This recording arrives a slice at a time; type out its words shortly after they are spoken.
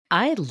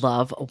I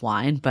love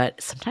wine,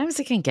 but sometimes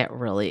it can get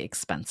really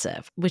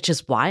expensive, which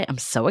is why I'm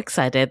so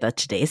excited that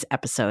today's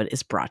episode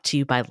is brought to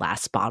you by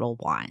Last Bottle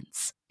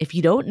Wines. If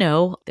you don't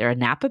know, they're a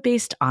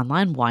Napa-based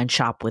online wine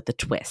shop with a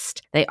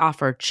twist. They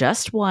offer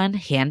just one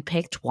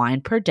hand-picked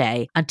wine per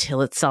day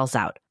until it sells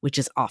out, which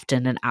is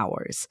often in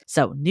hours.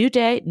 So new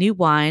day, new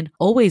wine,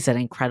 always at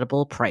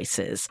incredible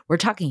prices. We're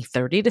talking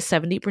 30 to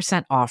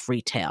 70% off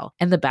retail.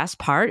 And the best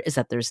part is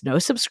that there's no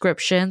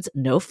subscriptions,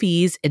 no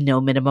fees, and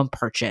no minimum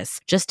purchase.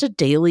 Just a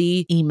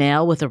daily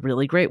email with a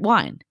really great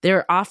wine.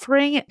 They're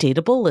offering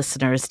Dateable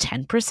listeners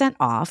 10%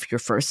 off your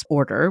first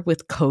order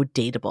with code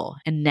Dateable.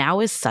 And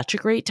now is such a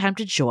great time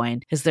to join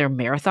as their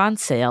marathon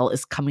sale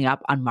is coming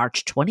up on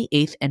March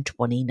 28th and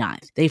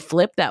 29th. They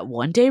flip that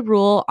one-day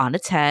rule on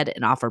its head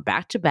and offer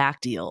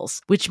back-to-back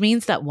deals, which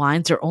means that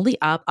wines are only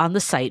up on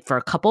the site for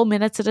a couple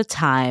minutes at a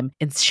time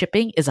and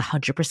shipping is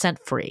 100%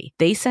 free.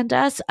 They sent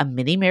us a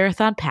mini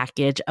marathon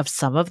package of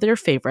some of their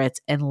favorites,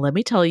 and let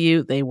me tell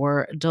you, they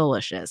were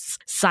delicious.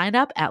 Sign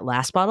up at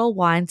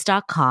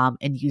lastbottlewines.com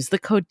and use the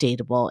code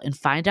Dateable and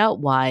find out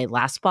why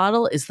Last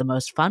Bottle is the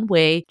most fun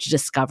way to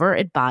discover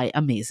and buy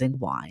amazing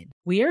wine.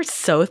 We are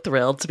so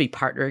thrilled to be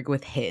partnering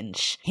with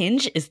Hinge.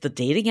 Hinge is the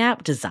dating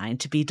app designed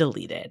to be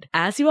deleted.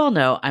 As you all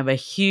know, I'm a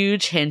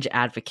huge Hinge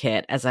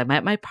advocate as I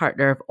met my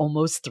partner of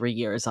almost 3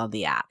 years on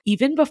the app.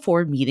 Even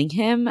before meeting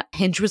him,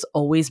 Hinge was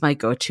always my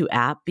go-to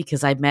app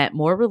because I met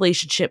more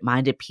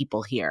relationship-minded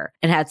people here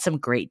and had some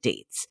great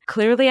dates.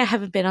 Clearly, I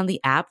haven't been on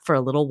the app for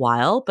a little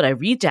while, but I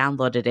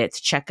re-downloaded it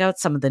to check out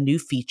some of the new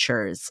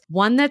features.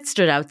 One that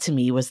stood out to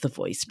me was the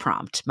voice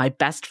prompt, my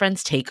best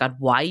friend's take on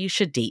why you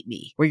should date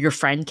me, where your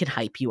friend can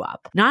hype you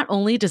up. Not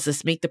only does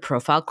this make the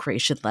profile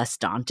creation less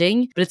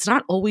daunting, but it's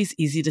not always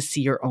easy to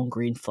see your own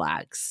green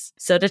flags.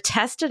 So to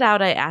test it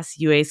out, I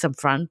asked Yue some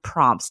fun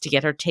prompts to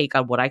get her take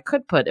on what I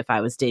could put if I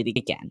was dating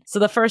again. So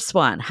the first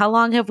one, how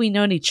long have we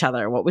known each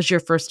other? What was your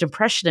first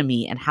impression of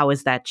me and how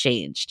has that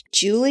changed?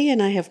 Julie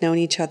and I have known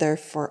each other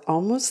for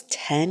almost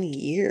 10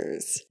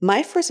 years.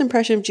 My first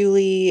impression of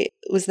Julie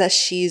was that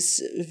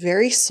she's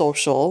very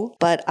social,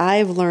 but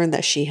I've learned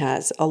that she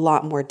has a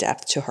lot more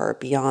depth to her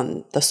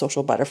beyond the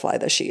social butterfly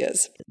that she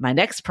is. My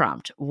next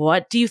prompt,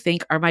 what do you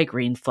think are my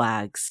green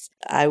flags?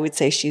 I would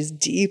say she's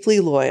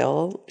deeply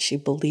loyal. She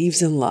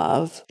believes in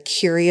love,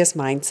 curious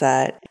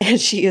mindset, and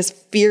she is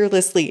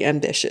fearlessly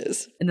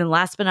ambitious. And then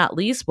last but not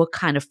least, what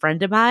kind of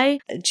friend am I?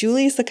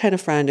 Julie is the kind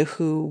of friend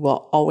who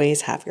will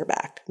always have your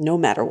back, no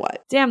matter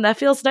what. Damn, that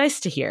feels nice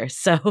to hear.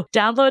 So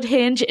download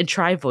Hinge and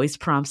try voice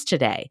prompts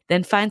today.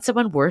 Then find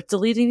someone worth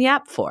deleting the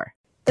app for.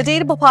 The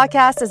Dateable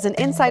podcast is an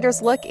insider's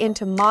look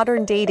into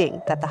modern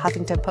dating that the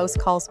Huffington Post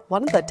calls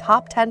one of the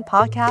top 10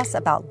 podcasts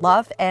about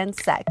love and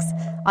sex.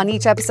 On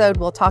each episode,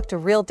 we'll talk to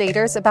real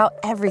daters about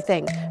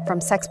everything from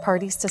sex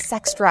parties to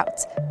sex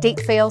droughts, date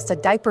fails to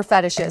diaper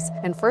fetishes,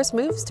 and first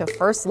moves to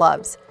first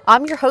loves.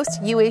 I'm your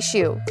host, Yue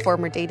Xu,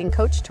 former dating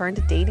coach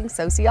turned dating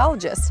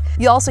sociologist.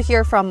 You'll also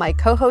hear from my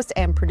co-host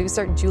and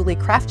producer, Julie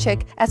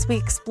Krafchick, as we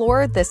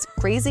explore this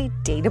crazy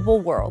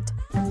dateable world.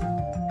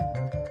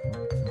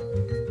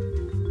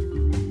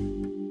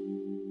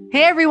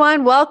 Hey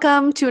everyone,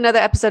 welcome to another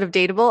episode of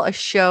Dateable, a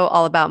show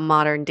all about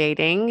modern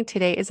dating.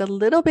 Today is a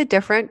little bit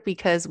different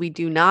because we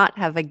do not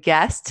have a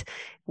guest.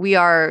 We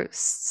are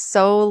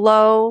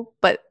solo,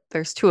 but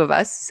there's two of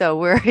us, so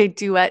we're a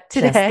duet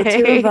today. Just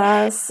the two of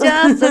us.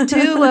 Just the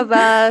two of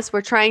us.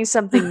 We're trying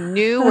something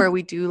new where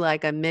we do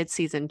like a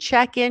mid-season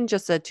check-in,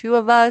 just the two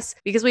of us,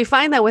 because we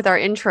find that with our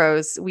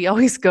intros, we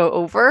always go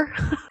over.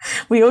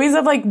 We always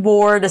have like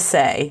more to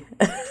say.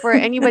 For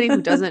anybody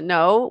who doesn't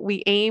know,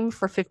 we aim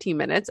for 15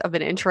 minutes of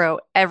an intro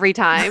every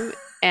time.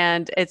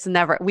 And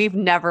we've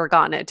never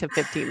gotten it to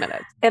 15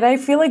 minutes. And I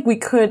feel like we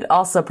could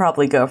also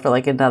probably go for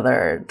like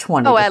another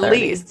 20 to 30, at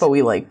least. But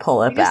we like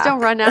pull it We back. just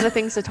don't run out of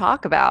things to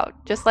talk about.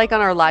 Just like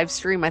on our live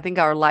stream, I think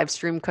our live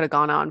stream could have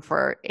gone on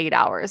for 8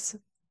 hours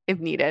if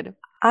needed.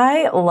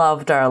 I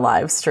loved our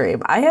live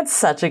stream. I had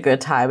such a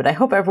good time, and I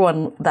hope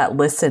everyone that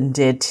listened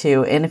did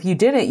too. And if you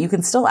didn't, you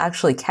can still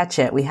actually catch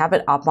it. We have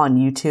it up on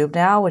YouTube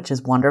now, which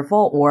is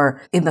wonderful,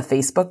 or in the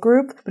Facebook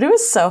group. But it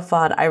was so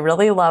fun. I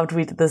really loved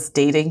we did this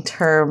dating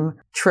term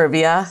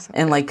trivia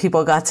and like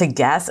people got to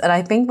guess. And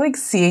I think like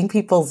seeing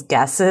people's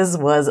guesses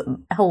was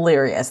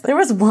hilarious. There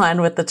was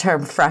one with the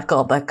term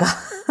freckle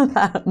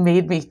that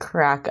made me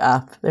crack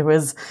up. It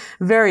was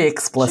very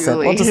explicit.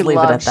 Julie We'll just leave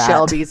it at that.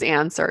 Shelby's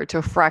answer to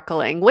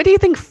freckling. What do you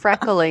think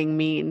freckling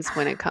means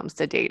when it comes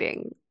to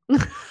dating?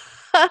 Should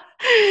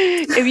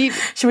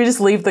we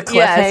just leave the cliffhanger?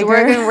 Yes,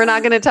 we're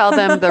not going to tell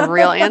them the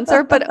real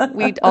answer, but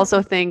we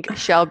also think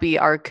Shelby,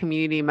 our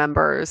community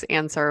member's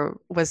answer,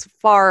 was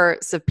far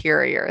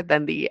superior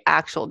than the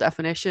actual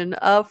definition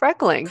of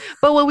freckling.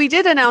 But what we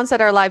did announce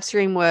at our live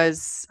stream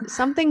was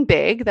something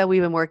big that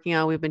we've been working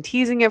on. We've been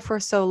teasing it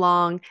for so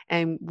long,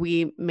 and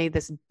we made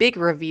this big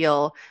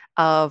reveal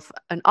of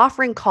an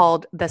offering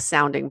called the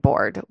Sounding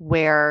Board,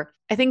 where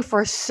I think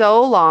for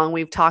so long,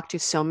 we've talked to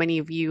so many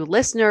of you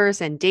listeners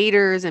and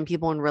daters and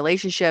people in relationships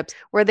relationships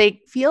where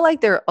they feel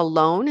like they're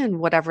alone in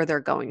whatever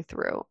they're going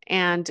through.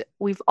 And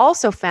we've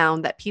also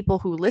found that people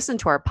who listen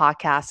to our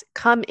podcast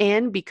come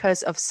in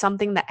because of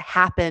something that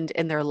happened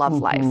in their love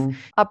life,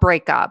 a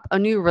breakup, a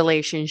new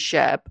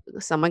relationship,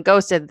 someone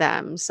ghosted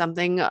them,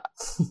 something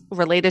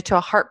related to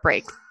a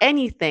heartbreak,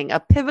 anything, a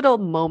pivotal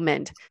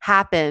moment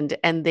happened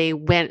and they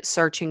went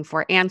searching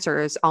for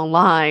answers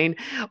online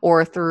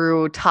or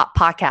through top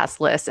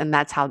podcast lists. And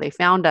that's how they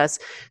found us.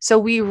 So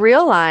we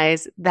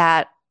realize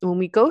that when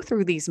we go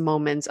through these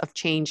moments of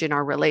change in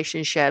our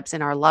relationships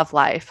and our love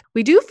life,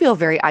 we do feel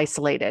very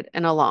isolated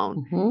and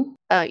alone.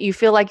 You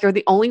feel like you're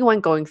the only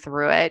one going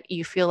through it.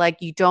 You feel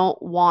like you don't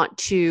want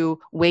to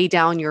weigh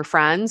down your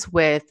friends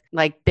with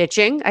like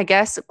bitching, I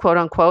guess, quote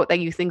unquote, that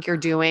you think you're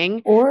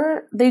doing.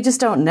 Or they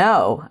just don't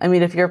know. I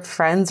mean, if your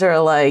friends are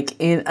a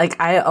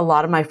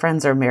lot of my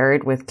friends are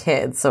married with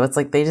kids. So it's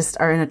like they just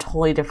are in a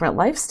totally different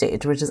life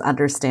stage, which is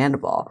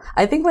understandable.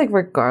 I think like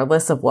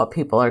regardless of what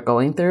people are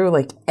going through,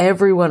 like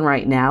everyone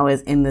right now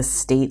is in this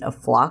state of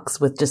flux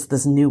with just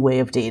this new way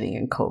of dating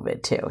and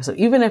COVID too. So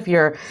even if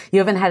you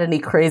haven't had any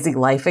crazy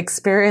life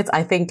experience,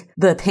 I think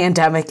the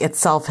pandemic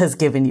itself has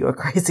given you a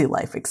crazy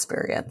life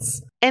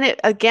experience. And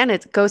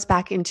it goes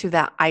back into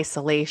that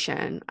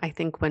isolation. I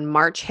think when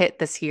March hit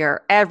this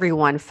year,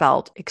 everyone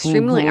felt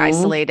extremely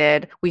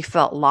isolated. We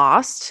felt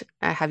lost.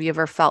 Have you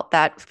ever felt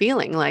that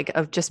feeling like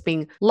of just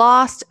being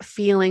lost,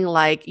 feeling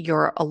like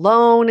you're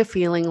alone,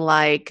 feeling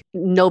like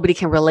nobody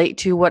can relate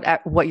to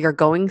what you're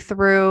going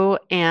through,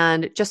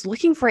 and just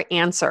looking for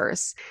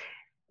answers?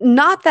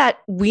 Not that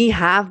we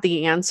have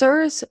the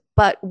answers,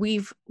 but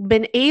we've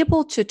been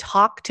able to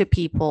talk to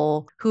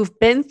people who've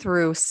been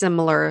through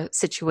similar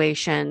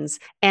situations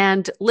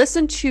and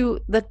listen to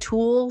the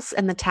tools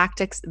and the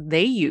tactics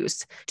they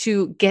use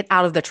to get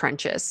out of the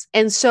trenches.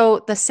 And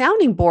so the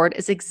sounding board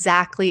is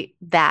exactly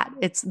that.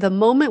 It's the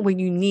moment when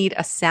you need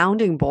a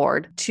sounding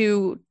board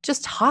to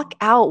just talk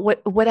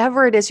out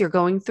whatever it is you're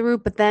going through,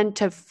 but then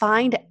to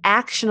find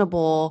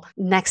actionable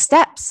next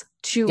steps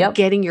to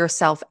getting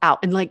yourself out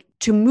and like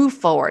to move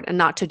forward and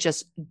not to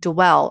just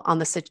dwell on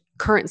the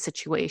current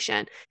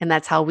situation. And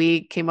that's how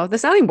we came up with the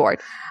sounding board.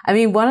 I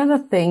mean, one of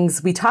the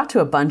things we talked to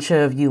a bunch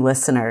of you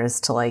listeners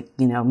to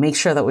make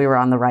sure that we were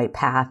on the right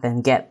path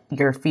and get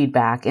your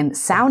feedback. And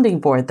sounding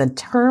board, the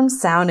term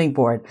sounding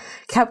board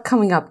kept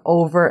coming up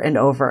over and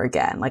over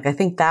again. Like, I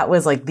think that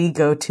was like the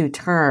go-to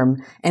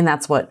term, and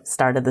that's what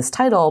started this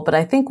title. But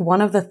I think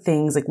one of the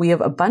things, like we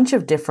have a bunch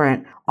of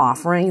different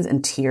offerings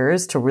and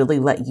tiers to really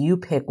let you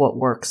pick what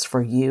works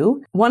for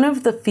you. One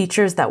of the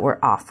features that we're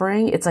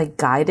offering, it's like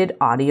guided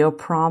audio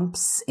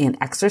prompts and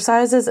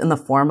exercises in the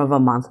form of a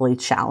monthly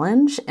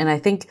challenge. And I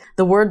think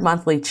the word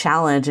monthly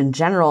challenge in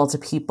general to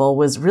people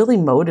was really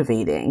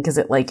motivating because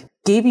it like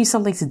gave you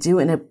something to do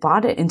and it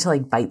brought it into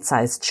like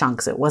bite-sized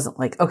chunks. It wasn't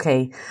like,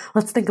 okay,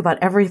 let's think about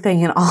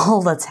everything and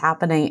all that's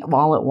happening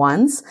all at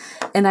once.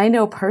 And I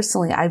know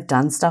personally, I've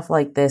done stuff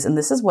like this, and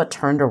this is what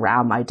turned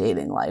around my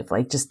dating life.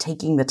 Like just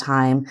taking the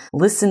time,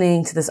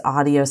 listening to this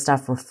audio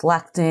stuff,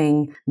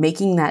 reflecting,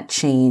 making that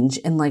change,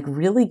 and like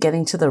really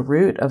getting to the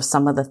root of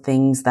some of the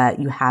things that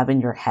you have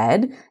in your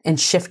head and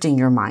shifting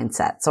your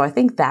mindset. So I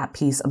think that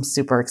piece I'm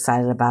super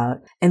excited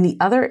about. And the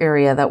other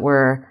area that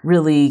we're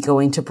really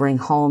going to bring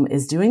home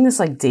is doing this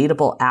like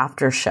dateable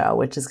after show,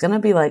 which is going to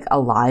be like a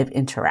live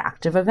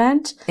interactive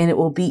event. And it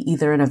will be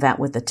either an event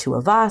with the two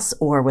of us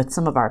or with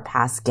some of our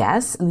past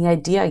guests. And the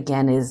idea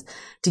again is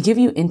to give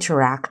you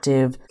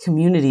interactive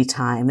community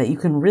time that you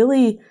can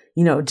really,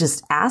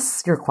 just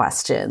ask your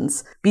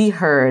questions, be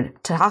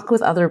heard, talk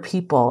with other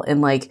people, and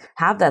like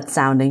have that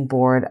sounding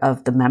board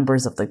of the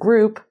members of the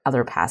group,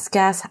 other past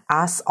guests,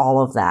 us,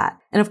 all of that.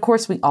 And of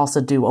course, we also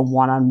do a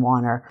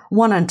one-on-one or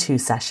one-on-two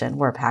session.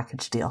 We're a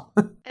package deal.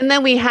 And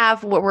then we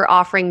have what we're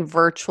offering,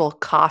 virtual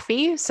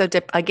coffee. So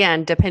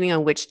again, depending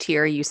on which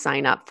tier you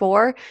sign up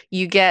for,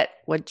 you get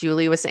what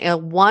Julie was saying, a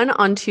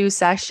 1-on-2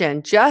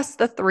 session, just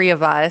the three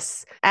of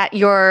us at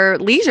your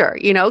leisure,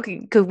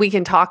 because we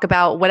can talk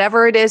about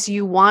whatever it is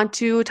you want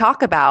to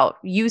talk about.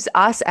 Use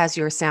us as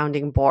your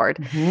sounding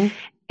board.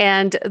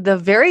 And the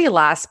very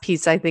last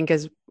piece I think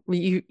is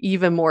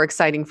even more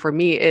exciting for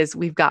me is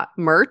we've got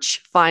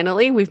merch.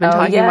 Finally, we've been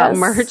talking about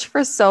merch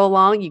for so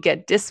long. You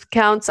get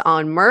discounts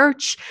on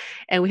merch,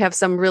 and we have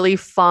some really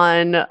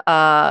fun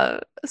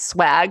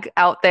swag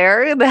out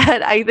there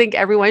that I think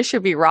everyone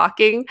should be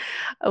rocking.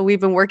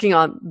 We've been working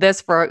on this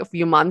for a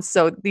few months,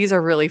 so these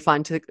are really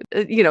fun to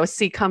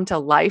see come to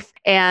life.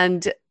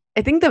 And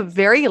I think the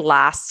very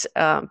last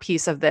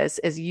piece of this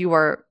is you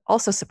are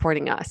also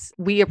supporting us.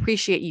 We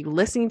appreciate you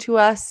listening to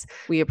us.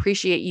 We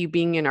appreciate you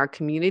being in our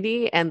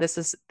community. And this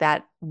is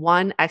that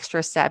one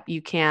extra step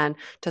you can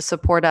to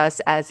support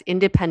us as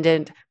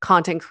independent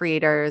content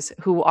creators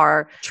who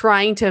are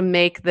trying to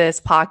make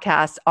this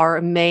podcast our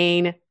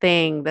main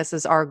thing. This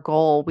is our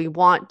goal. We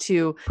want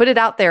to put it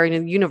out there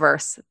in the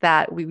universe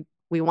that we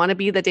want to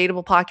be the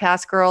dateable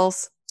podcast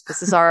girls.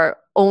 This is our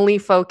only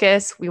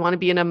focus. We want to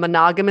be in a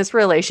monogamous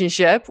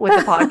relationship with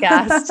the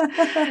podcast.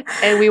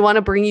 And we want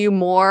to bring you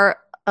more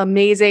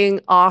amazing,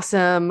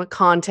 awesome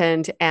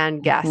content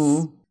and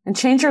guests. and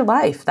change your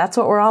life. That's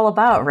what we're all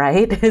about,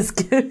 right? Is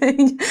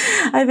giving.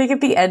 I think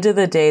at the end of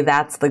the day,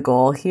 that's the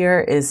goal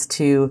here, is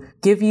to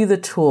give you the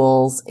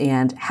tools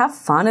and have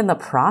fun in the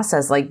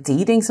process. Like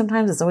dating,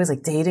 sometimes it's always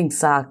like dating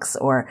sucks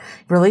or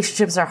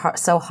relationships are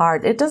so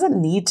hard. It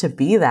doesn't need to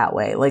be that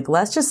way. Like,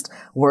 let's just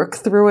work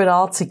through it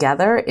all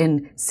together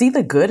and see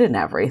the good in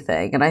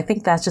everything. And I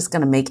think that's just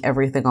going to make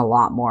everything a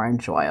lot more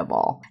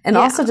enjoyable. And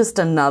also just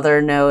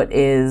another note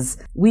is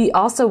we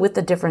also, with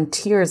the different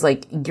tiers,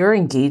 like your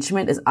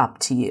engagement is up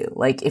to you.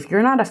 Like if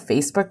you're not a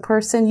Facebook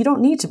person, you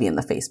don't need to be in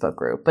the Facebook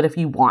group. But if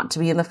you want to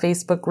be in the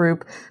Facebook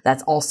group,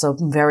 that's also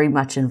very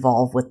much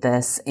involved with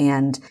this.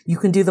 And you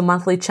can do the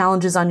monthly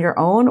challenges on your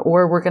own,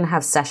 or we're going to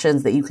have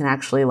sessions that you can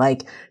actually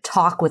like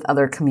talk with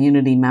other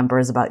community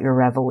members about your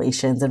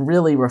revelations and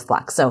really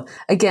reflect. So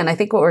again, I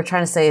think what we're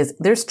trying to say is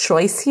there's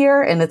choice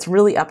here, and it's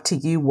really up to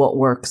you what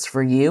works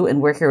for you.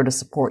 And we're here to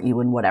support you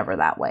in whatever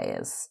that way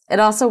is.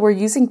 And also, we're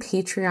using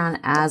Patreon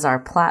as our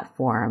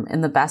platform.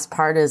 And the best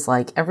part is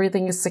like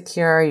everything is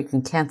secure. You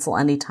can cancel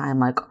anytime.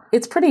 Like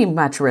it's pretty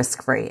much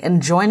risk-free.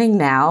 And joining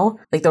now,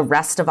 like the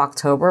rest of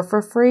October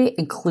for free,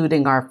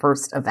 including our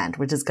first event,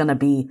 which is going to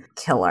be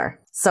killer.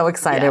 So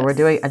excited. Yes. We're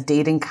doing a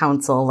dating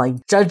council, like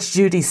Judge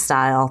Judy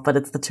style, but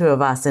it's the two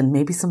of us and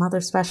maybe some other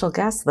special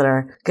guests that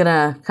are going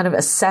to kind of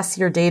assess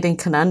your dating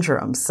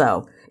conundrums.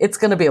 So it's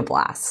going to be a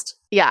blast.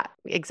 Yeah,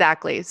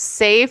 exactly.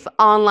 Safe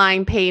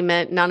online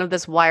payment, none of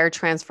this wire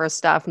transfer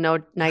stuff, no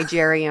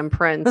Nigerian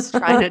prince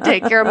trying to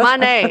take your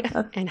money.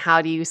 And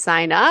how do you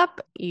sign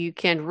up? You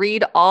can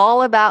read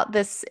all about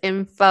this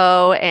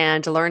info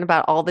and learn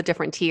about all the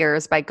different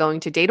tiers by going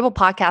to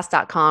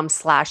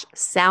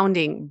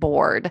dateablepodcast.com/sounding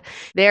board.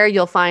 There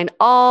you'll find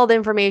all the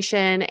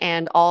information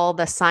and all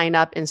the sign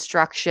up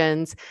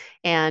instructions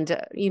and,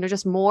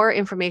 just more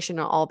information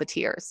on all the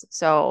tiers.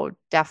 So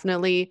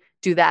definitely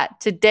do that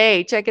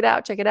today. Check it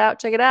out. Check it out.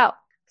 Check it out.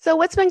 So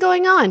what's been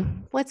going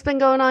on? What's been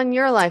going on in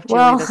your life,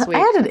 Julie, this week? I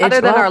had an other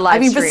than our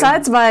live stream.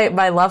 Besides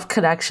my love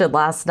connection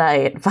last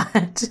night,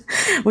 but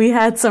we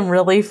had some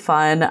really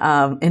fun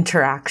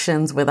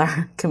interactions with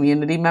our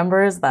community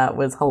members. That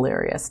was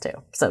hilarious too.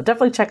 So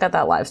definitely check out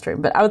that live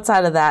stream. But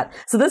outside of that,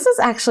 so this is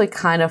actually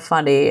kind of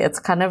funny. It's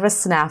kind of a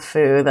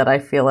snafu that I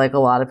feel like a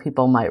lot of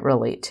people might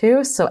relate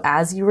to. So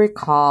as you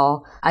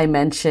recall, I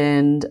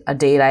mentioned a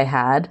date I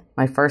had,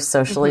 my first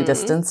socially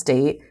distanced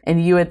date.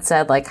 And you had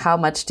said, like, how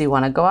much do you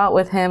want to go out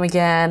with him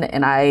again?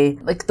 And I,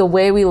 like, the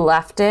way we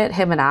left it,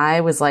 him and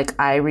I, was like,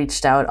 I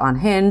reached out on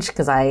Hinge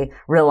because I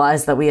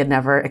realized that we had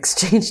never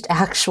exchanged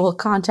actual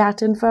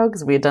contact info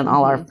because we had done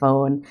all our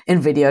phone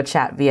and video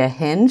chat via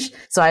Hinge.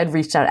 So I had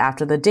reached out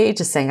after the date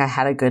just saying I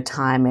had a good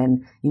time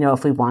and,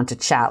 if we want to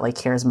chat, like,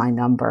 here's my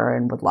number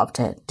and would love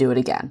to do it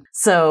again.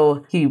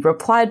 So he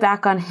replied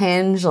back on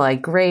Hinge,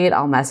 like, great,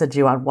 I'll message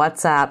you on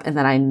WhatsApp. And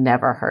then I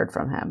never heard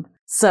from him.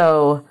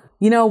 So,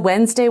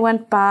 Wednesday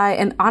went by,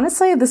 and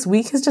honestly, this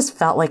week has just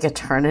felt like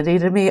eternity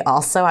to me.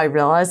 Also, I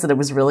realized that it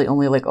was really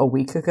only like a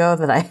week ago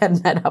that I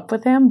had met up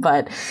with him,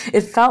 but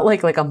it felt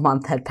like a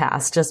month had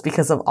passed just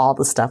because of all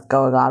the stuff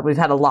going on. We've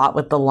had a lot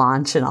with the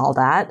launch and all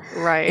that.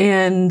 Right.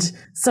 And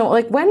so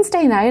like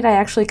Wednesday night, I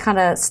actually kind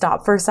of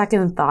stopped for a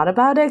second and thought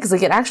about it because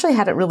like it actually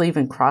hadn't really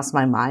even crossed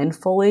my mind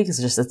fully because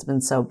it's been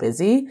so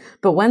busy.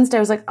 But Wednesday I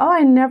was like, oh,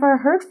 I never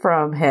heard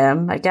from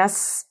him. I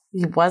guess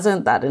he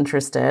wasn't that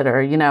interested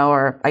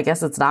or I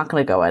guess it's not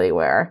going to go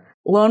anywhere.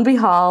 Lo and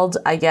behold,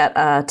 I get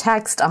a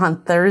text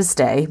on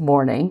Thursday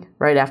morning,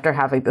 right after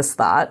having this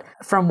thought,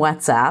 from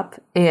WhatsApp,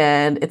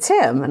 and it's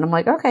him. And I'm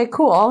like, okay,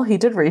 cool. He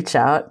did reach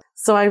out.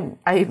 So I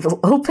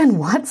opened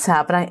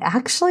WhatsApp and I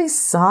actually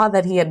saw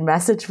that he had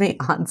messaged me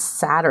on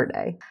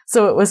Saturday.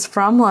 So it was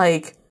from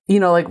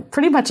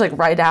pretty much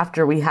right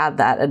after we had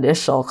that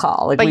initial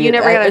call. But you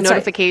never got a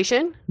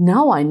notification?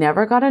 No, I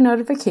never got a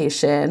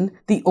notification.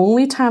 The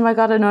only time I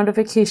got a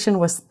notification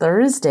was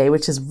Thursday,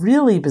 which is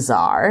really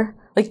bizarre.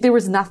 There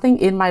was nothing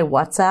in my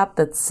WhatsApp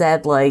that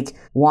said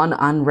one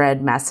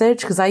unread message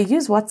because I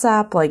use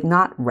WhatsApp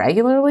not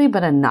regularly,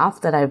 but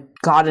enough that I've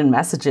gotten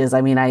messages.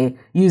 I mean, I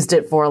used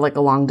it for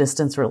a long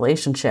distance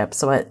relationship.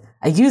 So I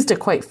used it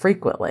quite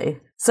frequently.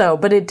 So,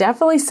 but it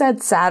definitely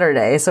said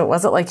Saturday. So it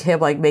wasn't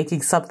him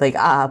making something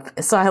up.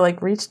 So I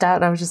reached out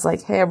and I was just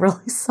like, hey, I'm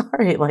really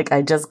sorry.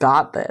 I just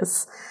got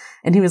this.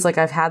 And he was like,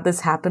 I've had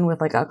this happen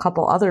with a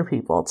couple other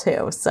people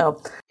too.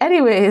 So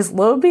anyways,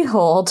 lo and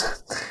behold,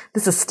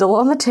 this is still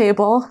on the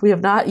table. We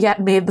have not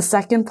yet made the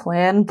second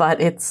plan,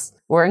 but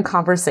we're in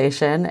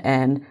conversation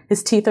and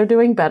his teeth are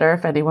doing better.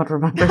 If anyone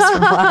remembers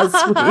from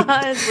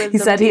last week, he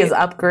said he has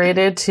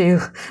upgraded to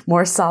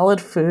more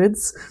solid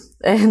foods.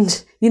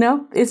 And,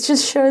 it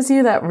just shows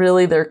you that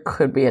really there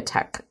could be a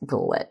tech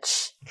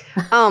glitch.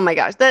 Oh my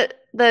gosh.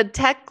 The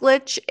tech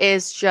glitch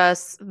is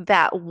just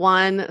that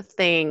one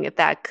thing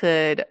that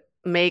could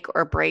make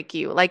or break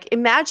you. Like,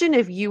 imagine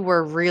if you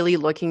were really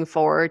looking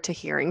forward to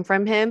hearing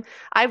from him.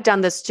 I've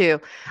done this too.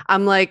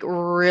 I'm like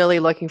really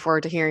looking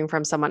forward to hearing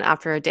from someone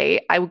after a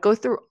date. I would go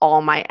through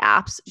all my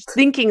apps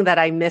thinking that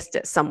I missed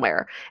it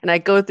somewhere. And I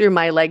go through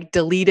my like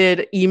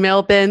deleted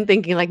email bin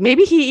thinking like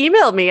maybe he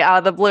emailed me out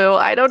of the blue.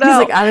 I don't know.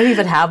 He's like, I don't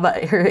even have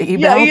her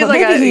email, he's but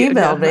like, maybe he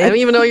emailed me. I don't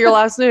even know your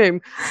last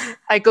name.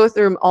 I go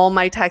through all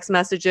my text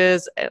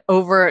messages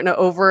over and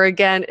over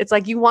again. It's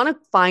like you want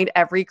to find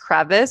every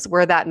crevice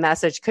where that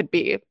message could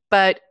be.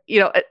 But,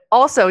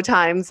 also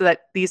times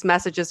that these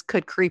messages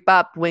could creep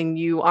up when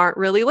you aren't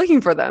really looking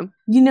for them.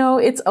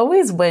 It's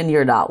always when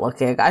you're not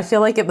looking. I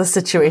feel like in the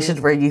situations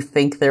where you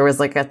think there was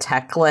like a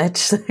tech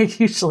glitch, there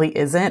usually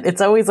isn't. It's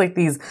always like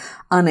these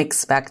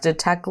unexpected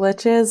tech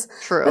glitches.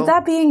 True. But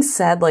that being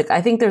said, like,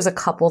 I think there's a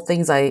couple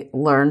things I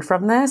learned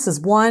from this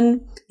is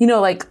one,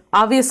 like,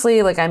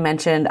 obviously, like I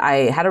mentioned,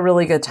 I had a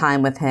really good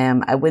time with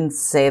him. I wouldn't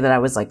say that I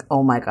was like,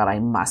 oh my God, I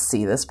must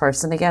see this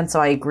person again.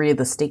 So I agree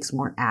the stakes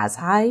weren't as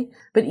high.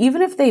 But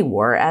even if they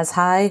were as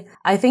high,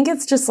 I think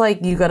it's just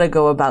like you got to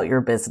go about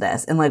your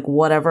business and like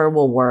whatever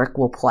will work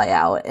will play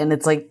out. And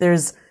it's like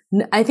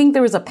I think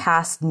there was a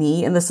past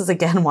me, and this is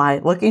again why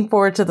looking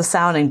forward to the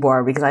sounding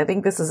board, because I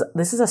think this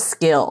is a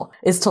skill,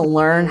 is to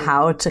learn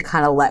how to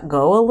kind of let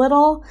go a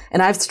little.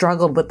 And I've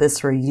struggled with this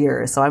for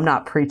years, so I'm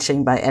not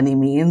preaching by any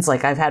means.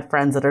 Like I've had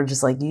friends that are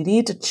just like, you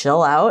need to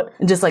chill out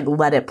and just like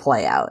let it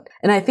play out.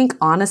 And I think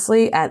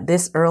honestly, at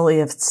this early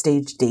of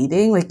stage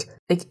dating, like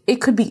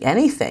it could be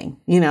anything,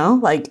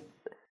 like,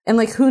 and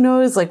like who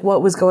knows like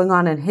what was going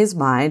on in his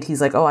mind.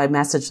 He's like, oh, I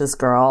messaged this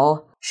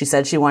girl. She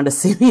said she wanted to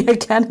see me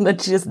again, and then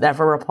she just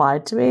never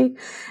replied to me.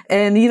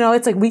 And,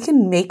 it's like we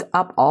can make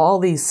up all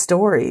these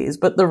stories,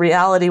 but the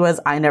reality was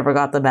I never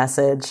got the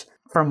message.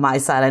 From my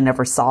side, I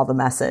never saw the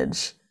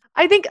message.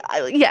 I think,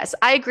 yes,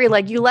 I agree.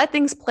 Like you let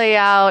things play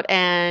out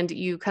and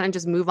you kind of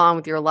just move on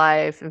with your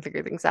life and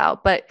figure things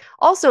out. But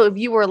also if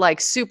you were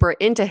like super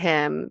into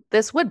him,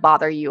 this would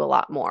bother you a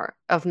lot more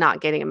of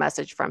not getting a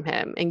message from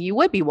him. And you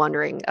would be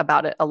wondering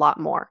about it a lot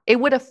more. It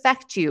would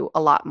affect you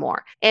a lot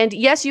more. And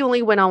yes, you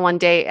only went on one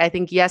date. I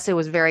think, yes, it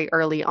was very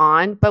early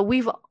on, but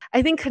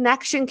I think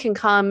connection can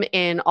come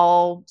in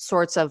all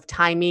sorts of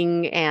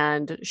timing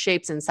and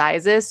shapes and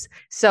sizes.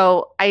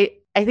 So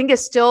I think it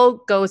still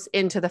goes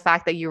into the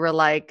fact that you were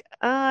like,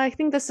 I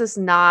think this is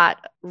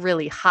not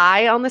really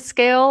high on the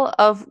scale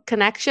of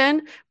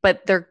connection,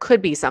 but there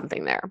could be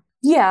something there.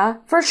 Yeah,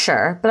 for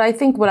sure. But I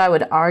think what I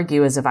would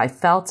argue is if I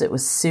felt it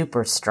was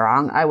super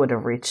strong, I would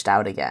have reached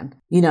out again.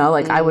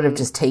 I would have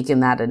just taken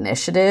that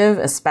initiative,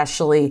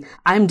 especially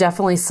I'm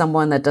definitely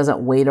someone that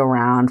doesn't wait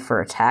around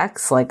for a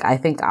text. Like I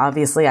think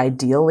obviously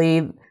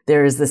ideally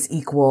there's this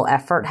equal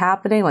effort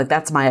happening. Like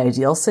that's my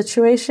ideal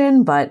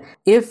situation. But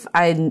if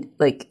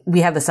we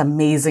had this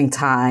amazing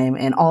time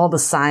and all the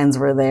signs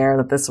were there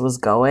that this was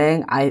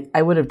going,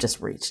 I would have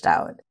just reached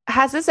out.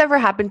 Has this ever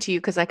happened to you?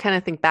 Because I kind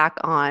of think back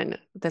on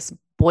this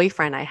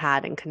boyfriend I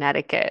had in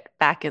Connecticut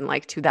back in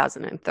like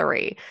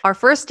 2003. Our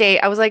first date,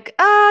 I was like,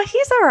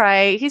 he's all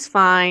right. He's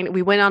fine.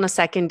 We went on a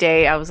second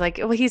date. I was like,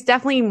 well, he's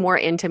definitely more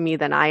into me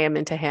than I am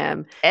into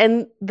him.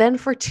 And then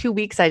for 2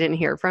 weeks, I didn't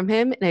hear from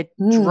him and it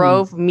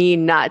drove me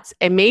nuts.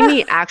 It made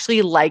me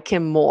actually like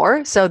him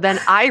more. So then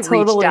I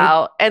reached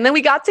out and then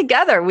we got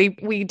together.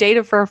 We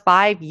dated for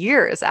 5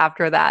 years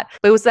after that.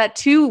 But it was that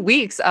 2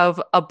 weeks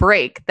of a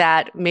break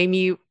that made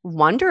me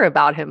wonder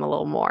about him a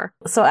little more.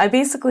 So I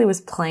basically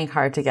was playing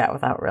hard to get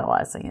without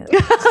realizing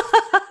it.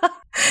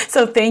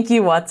 So thank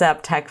you, WhatsApp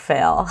tech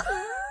fail.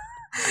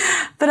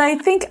 But I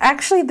think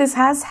actually this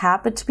has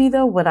happened to me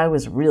though when I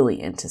was really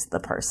into the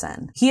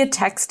person. He had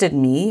texted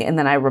me and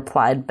then I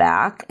replied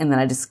back and then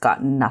I just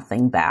got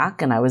nothing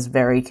back and I was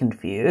very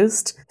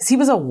confused. Because he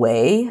was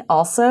away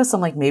also. So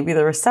I'm like, maybe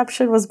the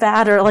reception was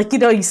bad or like,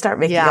 you start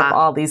making up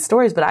all these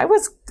stories. But it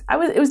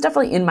was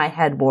definitely in my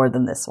head more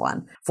than this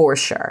one, for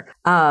sure.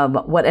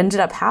 What ended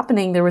up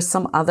happening, there was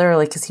some other,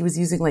 because he was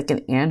using like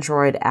an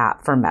Android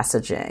app for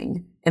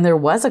messaging. And there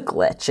was a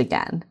glitch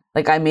again.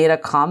 Like I made a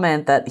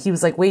comment that he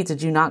was like, wait,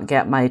 did you not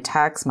get my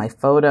text, my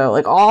photo,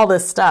 like all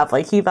this stuff?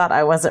 Like he thought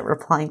I wasn't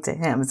replying to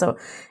him. So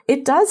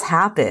it does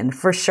happen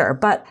for sure.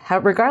 But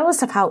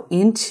regardless of how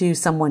into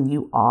someone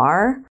you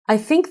are, I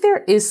think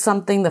there is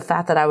something, the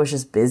fact that I was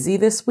just busy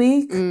this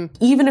week,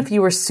 even if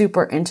you were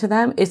super into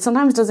them, it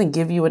sometimes doesn't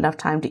give you enough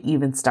time to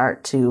even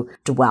start to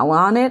dwell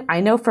on it.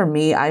 I know for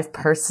me, I've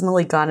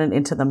personally gotten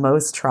into the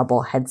most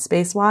trouble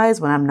headspace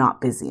wise when I'm not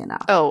busy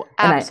enough. Oh,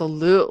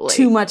 absolutely.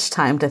 Too much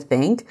time to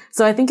think.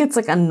 So I think it's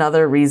like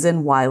another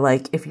reason why,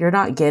 like, if you're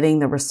not getting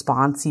the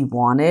response you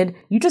wanted,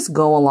 you just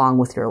go along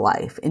with your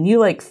life and you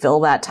like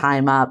fill that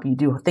time up. You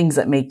do things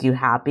that make you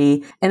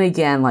happy. And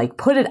again, like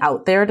put it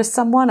out there to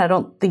someone. I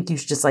don't think you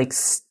should just like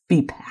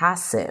be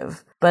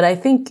passive. But I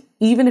think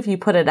even if you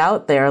put it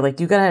out there, like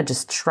you gotta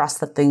just trust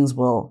that things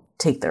will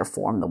take their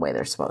form the way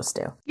they're supposed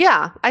to.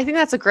 Yeah, I think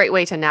that's a great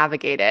way to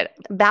navigate it.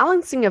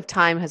 Balancing of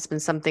time has been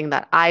something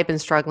that I've been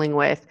struggling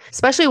with,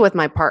 especially with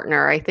my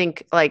partner. I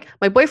think like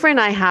my boyfriend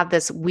and I have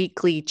this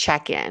weekly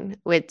check-in.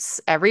 It's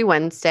every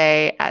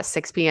Wednesday at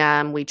 6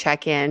 p.m. we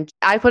check in.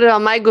 I put it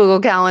on my Google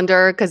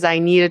Calendar because I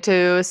needed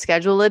to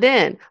schedule it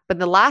in. But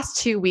the last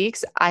 2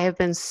 weeks, I have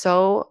been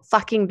so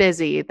fucking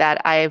busy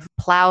that I've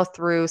plowed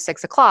through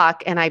 6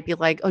 o'clock and I'd be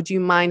like, oh, do you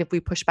mind if we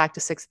push back to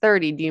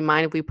 6:30? Do you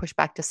mind if we push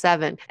back to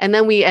 7? And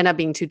then we end up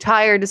being too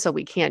tired, so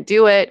we can't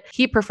do it.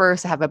 He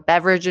prefers to have a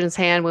beverage in his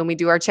hand when we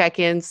do our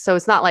check-ins. So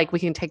it's not like we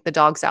can take the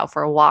dogs out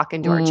for a walk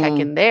and do our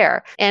check-in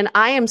there. And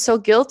I am so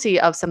guilty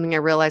of something I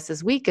realized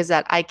this week is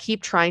that I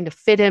keep trying to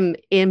fit him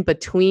in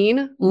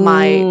between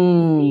my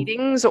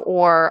meetings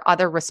or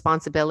other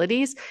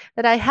responsibilities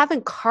that I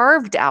haven't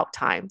carved out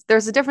time.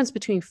 There's a difference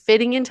between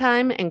fitting in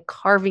time and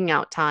carving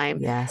out time.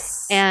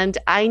 Yes. And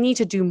I need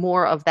to do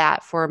more of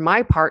that for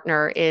my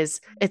partner. It's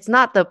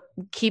not the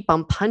keep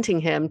on punting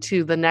him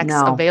to the next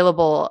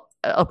available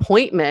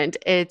appointment.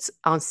 It's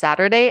on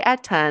Saturday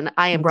at 10.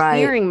 I am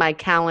clearing my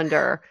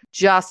calendar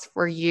just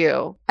for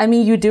you. I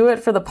mean, you do it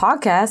for the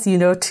podcast. You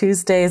know,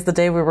 Tuesday is the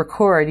day we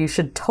record. You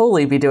should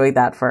totally be doing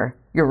that for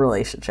your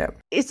relationship.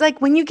 It's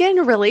like when you get in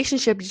a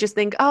relationship, you just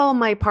think, oh,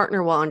 my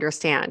partner will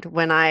understand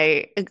when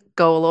I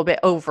go a little bit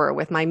over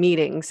with my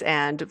meetings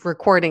and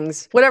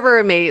recordings, whatever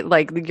it may,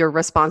 like your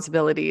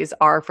responsibilities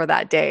are for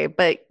that day.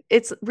 But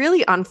it's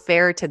really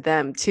unfair to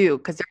them too,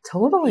 because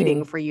they're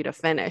waiting for you to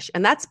finish.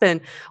 And that's been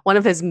one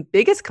of his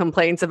biggest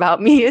complaints about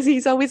me is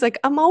he's always like,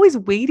 I'm always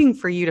waiting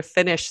for you to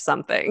finish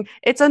something.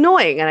 It's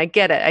annoying. And I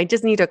get it. I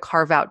just need to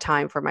carve out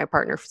time for my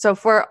partner. So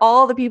for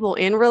all the people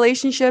in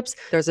relationships,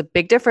 there's a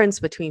big difference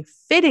between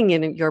fitting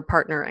in your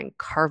partner and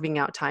carving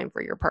out time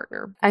for your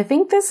partner. I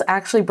think this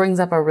actually brings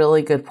up a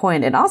really good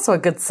point and also a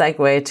good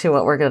segue to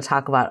what we're going to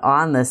talk about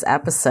on this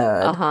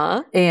episode.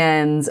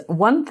 And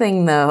one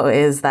thing though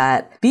is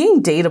that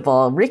being dateable,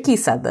 Ricky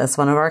said this,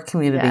 one of our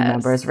community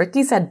members,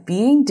 Ricky said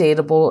being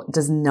dateable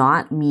does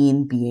not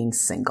mean being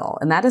single.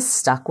 And that has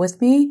stuck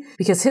with me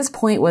because his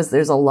point was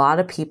there's a lot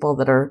of people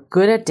that are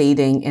good at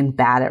dating and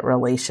bad at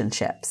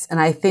relationships. And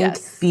I think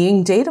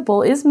being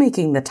dateable is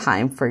making the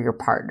time for your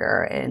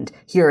partner and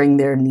hearing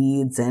their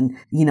needs and,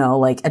 you know,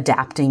 like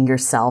adapting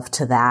yourself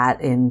to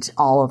that and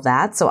all of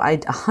that. So I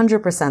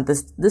 100%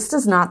 this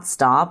does not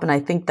stop. And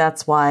I think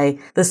that's why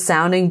the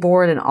sounding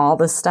board and all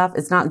this stuff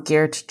is not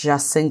geared to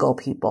just single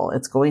people.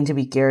 It's going to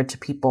be geared to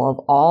people of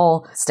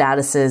all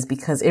statuses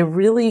because it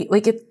really,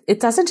 like it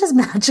doesn't just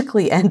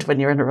magically end when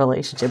you're in a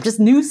relationship. Just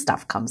new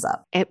stuff comes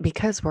up. And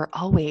because we're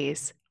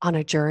always on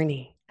a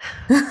journey.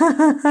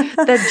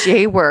 The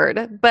J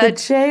word. But the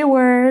J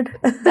word.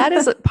 That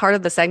is part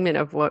of the segment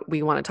of what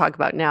we want to talk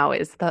about now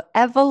is the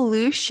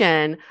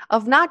evolution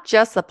of not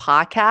just the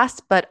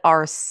podcast, but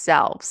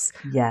ourselves.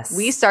 Yes.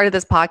 We started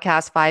this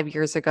podcast 5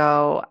 years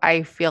ago.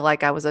 I feel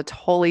like I was a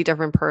totally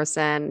different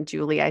person.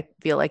 Julie, I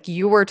feel like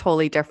you were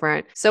totally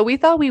different. So we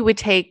thought we would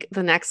take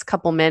the next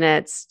couple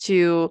minutes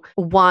to,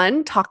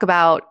 one, talk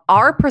about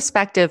our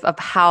perspective of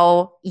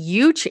how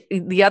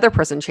the other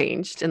person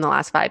changed in the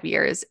last 5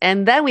 years.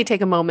 And then we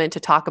take a moment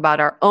to talk about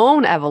our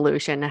own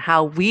evolution and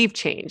how we've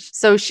changed.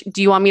 So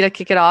do you want me to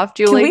kick it off,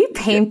 Julie? Can we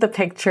paint the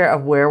picture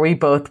of where we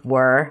both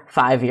were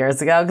 5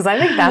 years ago? Because I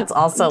think that's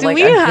also do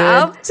we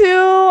have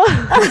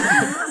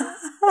to?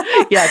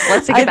 Yes,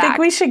 let's take it back. I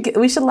think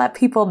we should let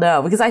people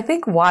know because I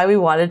think why we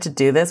wanted to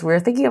do this, we were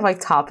thinking of like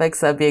topics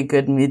that'd be a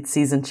good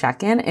mid-season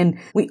check-in, and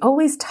we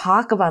always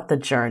talk about the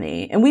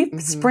journey, and we've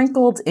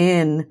sprinkled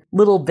in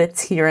little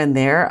bits here and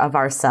there of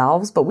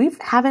ourselves, but we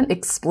haven't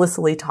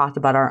explicitly talked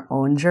about our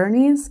own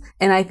journeys.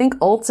 And I think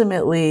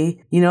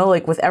ultimately, you know,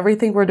 like with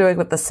everything we're doing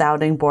with the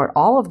sounding board,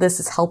 all of this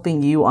is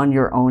helping you on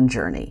your own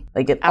journey.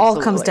 Like it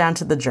all comes down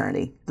to the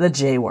journey, the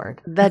J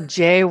word. The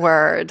J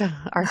word,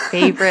 our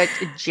favorite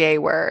J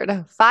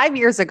word. 5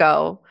 years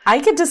ago. I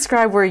could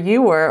describe where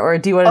you were, or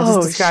do you want to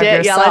just describe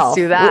yourself? Yeah, let's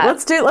do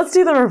that. Let's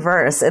do the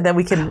reverse, and then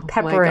we can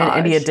pepper in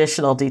any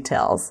additional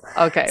details.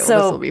 Okay, so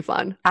well, this will be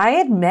fun. I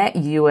had met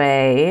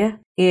Yue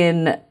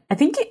in, I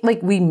think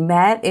like we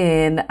met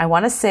in, I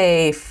want to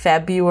say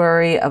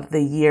February of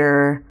the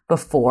year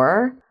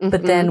before,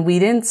 but then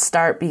we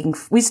started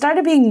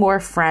being more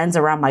friends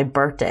around my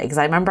birthday, because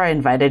I remember I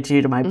invited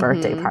you to my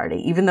birthday party,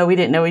 even though we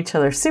didn't know each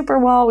other super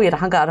well. We had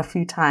hung out a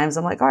few times.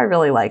 I'm like, oh, I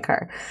really like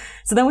her.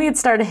 So then we had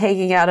started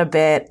hanging out a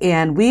bit,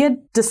 and we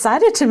had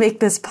decided to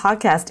make this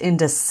podcast in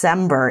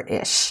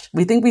December-ish.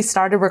 We think we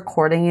started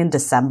recording in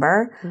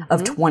December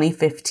of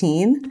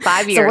 2015.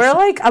 5 years. So we're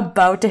like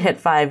about to hit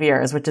 5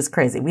 years, which is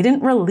crazy. We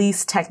didn't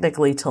release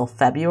technically till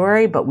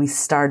February, but we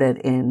started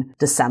in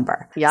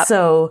December. Yep.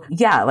 So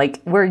yeah,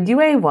 like where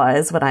Yue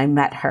was when I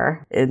met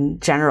her in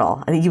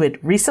general, I think you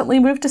had recently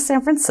moved to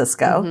San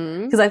Francisco,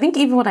 because I think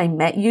even when I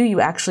met you,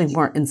 you actually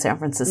weren't in San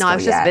Francisco No, I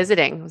was yet. just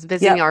visiting. I was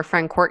visiting our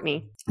friend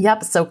Courtney.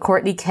 Yep. So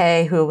Courtney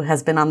Kay, who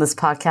has been on this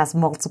podcast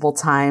multiple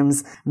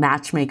times,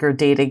 matchmaker,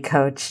 dating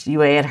coach,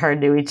 you and her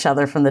knew each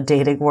other from the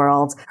dating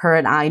world. Her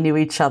and I knew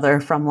each other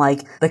from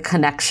like the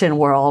connection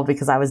world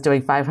because I was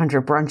doing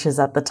 500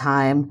 brunches at the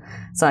time.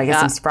 So I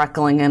guess I'm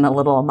sprinkling in a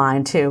little of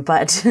mine too.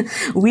 But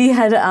we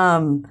had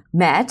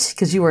met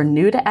because you were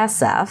new to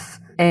SF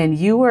and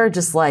you were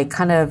just like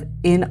kind of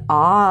in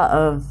awe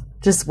of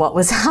just what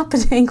was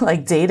happening,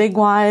 like dating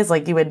wise,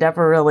 like you had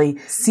never really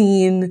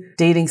seen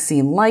dating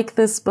scene like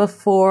this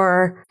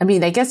before. I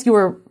mean, I guess you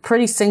were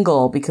pretty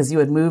single because you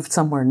had moved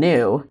somewhere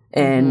new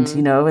and,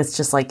 you know, it's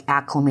just like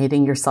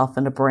acclimating yourself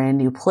in a brand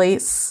new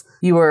place.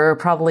 You were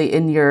probably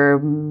in your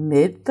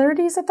mid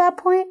 30s at that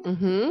point,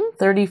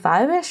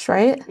 35-ish,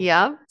 right?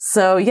 Yeah.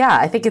 So yeah,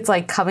 I think it's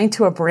like coming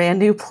to a brand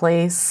new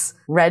place,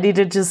 ready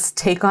to just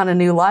take on a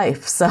new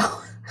life. So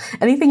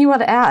anything you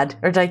want to add,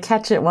 or did I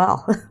catch it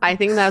well? I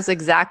think that was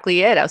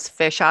exactly it. I was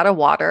fish out of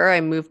water.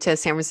 I moved to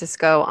San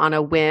Francisco on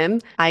a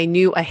whim. I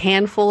knew a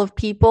handful of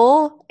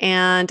people,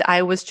 and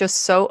I was just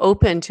so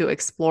open to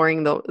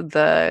exploring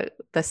the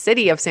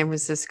city of San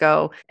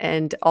Francisco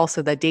and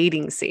also the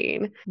dating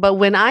scene. But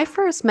when I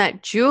first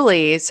met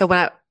Julie, so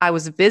when I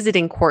was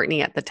visiting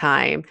Courtney at the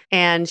time,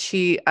 and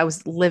I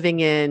was living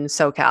in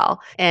SoCal,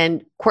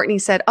 and Courtney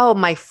said, "Oh,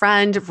 my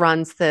friend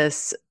runs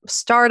this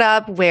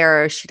startup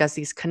where she does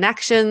these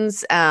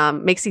connections,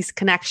 makes these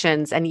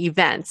connections and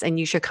events, and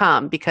you should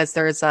come because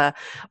there's a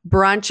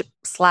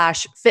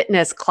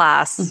brunch/fitness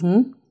class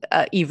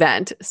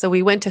event." So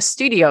we went to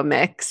Studio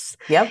Mix.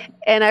 Yep.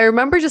 And I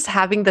remember just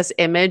having this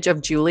image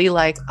of Julie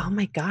like, oh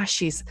my gosh,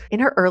 she's in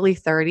her early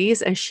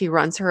 30s and she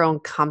runs her own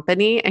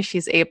company and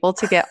she's able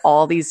to get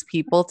all these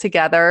people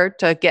together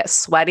to get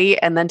sweaty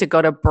and then to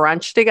go to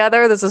brunch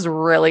together. This is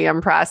really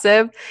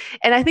impressive.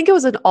 And I think it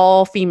was an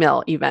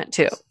all-female event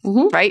too,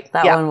 right?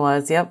 That one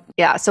was, yep.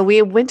 Yeah. So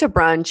we went to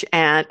brunch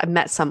and I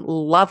met some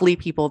lovely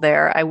people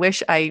there. I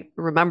wish I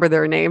remember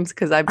their names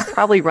because I've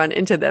probably run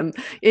into them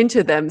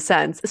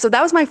since. So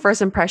that was my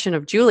first impression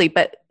of Julie,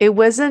 but it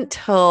wasn't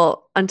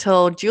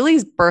until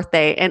Julie's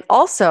birthday and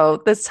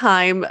also this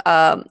time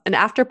an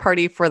after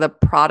party for the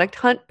product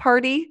hunt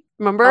party.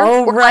 Remember?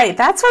 Oh, right.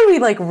 That's when we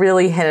like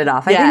really hit it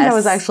off. I think that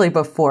was actually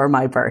before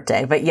my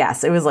birthday, but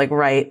yes, it was like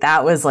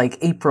that was like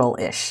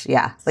April-ish.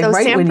 Yeah. Like so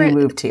right when you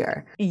moved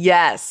here.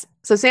 Yes.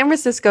 So San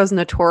Francisco is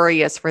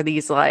notorious for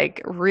these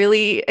like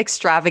really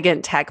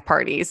extravagant tech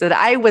parties that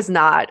I was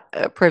not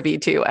privy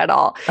to at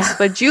all.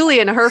 But Julie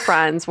and her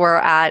friends were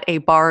at a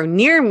bar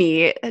near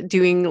me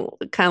doing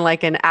kind of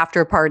like an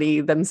after party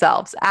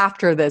themselves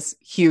after this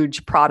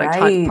huge product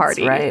hunt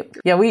party. Right.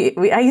 Yeah,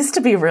 I used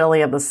to be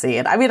really in the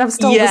scene. I mean, I'm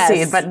still in the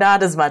scene, but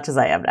not as much as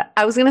I am now.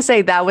 I was going to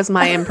say that was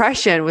my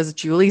impression was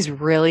Julie's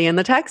really in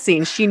the tech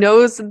scene. She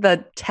knows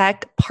the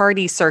tech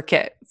party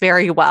circuit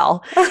very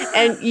well.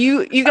 And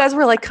you guys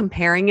were like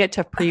comparing it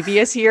to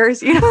previous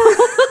years, you know?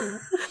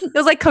 It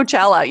was like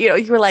Coachella, you know,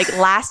 you were like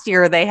last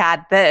year they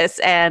had this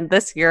and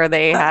this year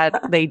they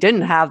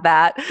didn't have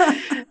that.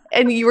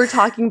 And you were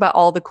talking about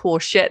all the cool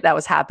shit that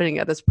was happening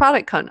at this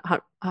product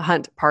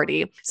hunt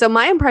party. So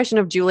my impression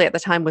of Julie at the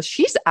time was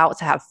she's out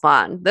to have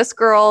fun. This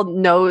girl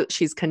knows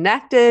she's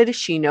connected.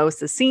 She knows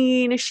the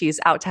scene. She's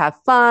out to have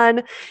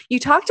fun. You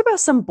talked about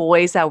some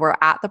boys that were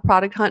at the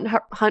product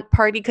hunt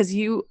party because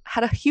you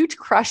had a huge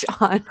crush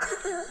on.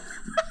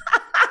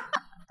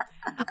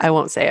 I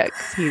won't say it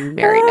because he's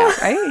married now,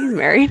 right? He's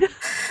married.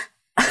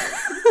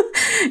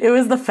 It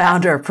was the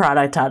founder of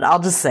Product Hunt. I'll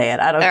just say it.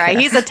 I don't care. All right,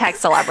 he's a tech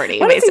celebrity.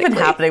 What is even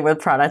happening with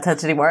Product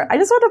Hunt anymore? I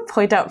just want to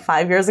point out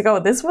 5 years ago,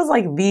 this was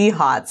like the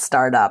hot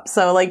startup.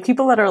 So like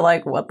people that are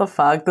like, what the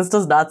fuck? This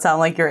does not sound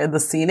like you're in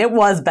the scene. It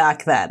was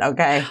back then,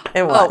 okay?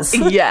 It was.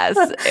 Oh, yes,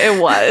 it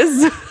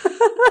was.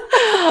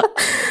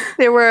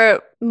 There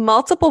were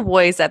multiple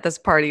boys at this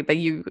party, but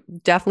you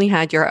definitely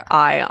had your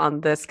eye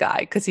on this guy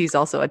because he's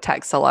also a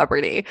tech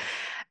celebrity.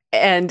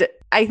 And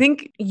I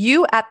think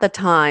you at the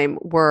time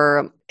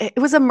it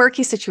was a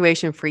murky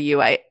situation for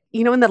you.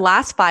 In the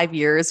last 5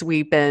 years,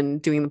 we've been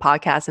doing the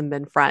podcast and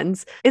been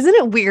friends. Isn't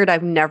it weird?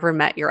 I've never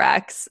met your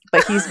ex,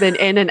 but he's been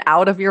in and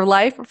out of your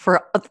life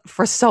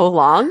for so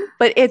long.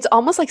 But it's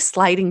almost like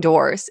sliding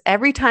doors.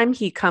 Every time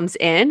he comes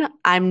in,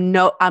 I'm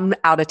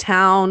out of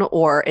town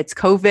or it's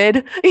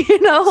COVID.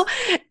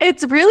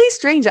 It's really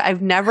strange.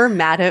 I've never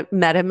met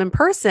him in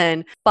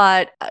person,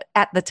 but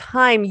at the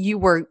time you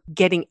were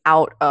getting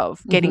out of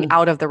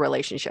the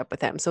relationship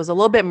with him. So it was a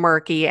little bit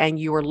murky, and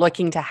you were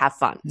looking to have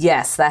fun.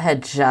 Yes,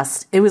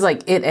 it was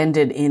like it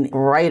ended in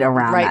right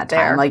around that time.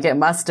 There. Like it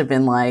must have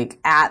been like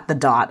at the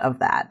dot of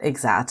that.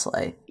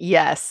 Exactly.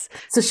 Yes.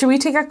 So should we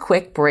take a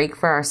quick break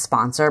for our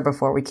sponsor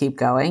before we keep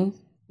going?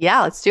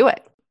 Yeah, let's do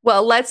it.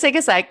 Well, let's take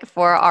a sec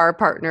for our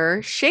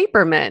partner,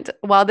 Shapermint.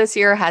 While this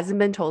year hasn't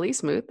been totally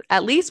smooth,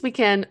 at least we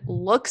can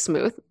look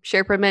smooth.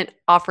 Shapermint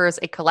offers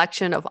a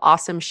collection of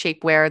awesome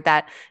shapewear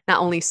that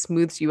not only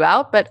smooths you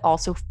out, but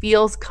also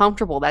feels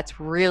comfortable. That's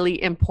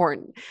really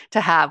important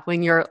to have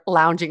when you're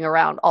lounging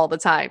around all the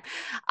time.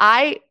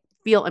 I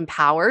feel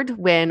empowered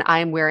when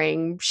I'm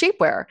wearing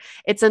shapewear.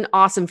 It's an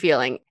awesome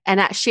feeling. And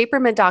at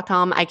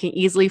shapermint.com, I can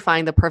easily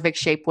find the perfect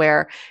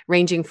shapewear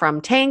ranging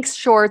from tanks,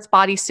 shorts,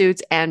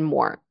 bodysuits, and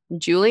more.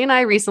 Julie and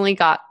I recently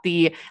got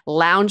the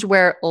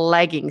loungewear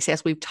leggings.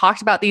 Yes, we've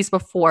talked about these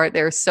before.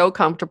 They're so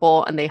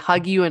comfortable and they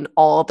hug you in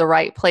all the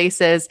right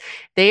places.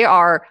 They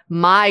are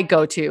my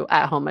go-to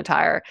at home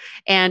attire.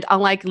 And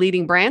unlike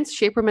leading brands,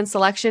 Shapermint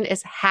selection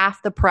is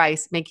half the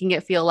price, making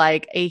it feel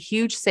like a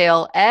huge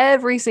sale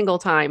every single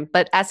time.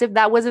 But as if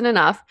that wasn't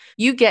enough,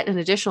 you get an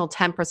additional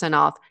 10%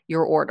 off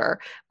your order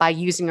by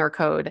using our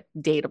code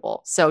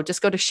DATEABLE. So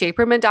just go to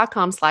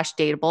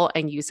shapermint.com/dateable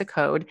and use a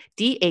code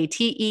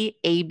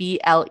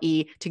DATEABLE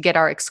to get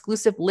our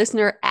exclusive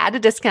listener at a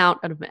discount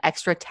of an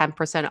extra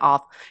 10%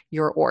 off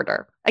your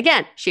order.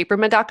 Again,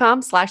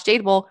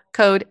 shapermint.com/dateable,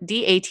 code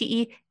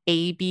DATEABLE.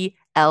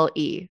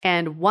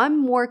 And one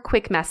more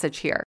quick message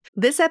here.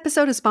 This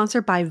episode is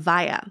sponsored by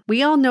Via.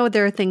 We all know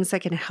there are things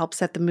that can help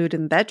set the mood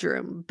in the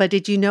bedroom, but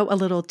did you know a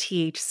little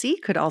THC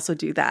could also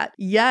do that?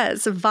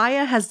 Yes,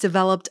 Via has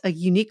developed a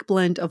unique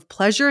blend of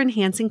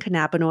pleasure-enhancing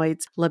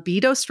cannabinoids,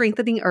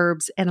 libido-strengthening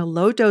herbs, and a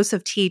low dose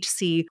of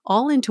THC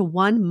all into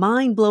one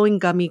mind-blowing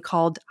gummy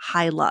called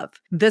High Love.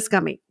 This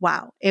gummy,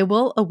 wow, it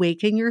will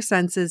awaken your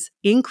senses,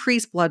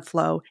 increase blood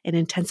flow, and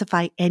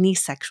intensify any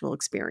sexual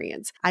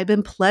experience. I've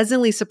been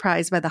pleasantly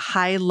surprised by the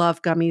High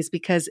Love gummies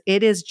because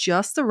it is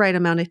just the right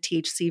amount of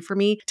THC for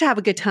me to have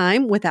a good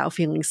time without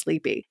feeling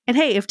sleepy. And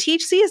hey, if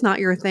THC is not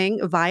your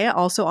thing, Via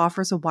also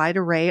offers a wide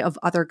array of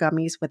other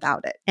gummies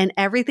without it. And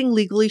everything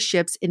legally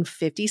ships in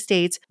 50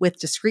 states with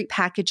discreet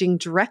packaging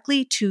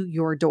directly to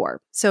your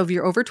door. So if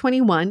you're over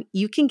 21,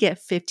 you can get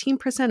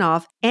 15%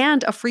 off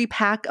and a free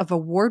pack of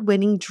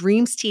award-winning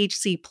Dreams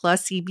THC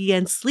plus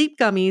CBN sleep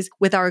gummies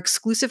with our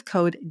exclusive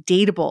code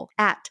DATEABLE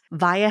at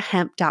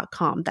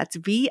viahemp.com. That's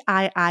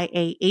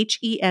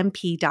VIIAHEMP.com.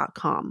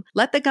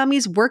 Let the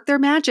gummies work their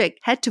magic.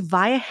 Head to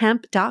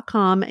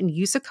viahemp.com and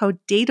use the code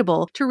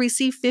DATEABLE to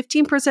receive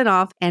 15%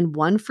 off and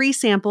one free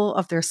sample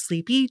of their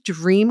Sleepy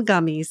Dream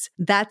gummies.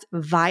 That's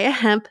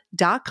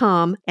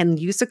viahemp.com and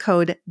use the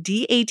code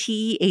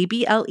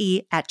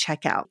DATEABLE at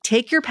checkout.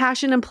 Take your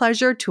passion and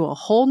pleasure to a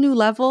whole new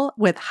level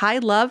with High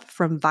Love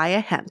from Via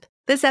Hemp.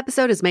 This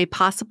episode is made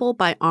possible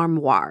by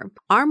Armoire.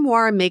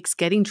 Armoire makes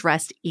getting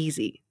dressed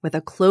easy. With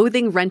a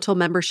clothing rental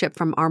membership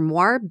from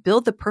Armoire,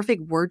 build the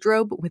perfect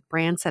wardrobe with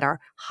brands that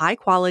are high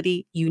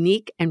quality,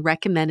 unique, and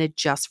recommended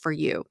just for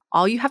you.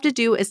 All you have to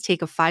do is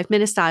take a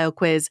 5-minute style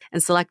quiz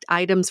and select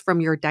items from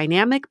your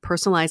dynamic,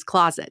 personalized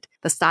closet.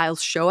 The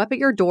styles show up at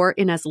your door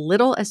in as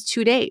little as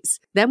 2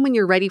 days. Then when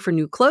you're ready for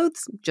new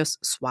clothes,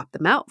 just swap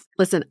them out.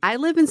 Listen, I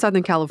live in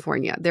Southern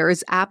California. There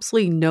is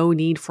absolutely no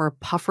need for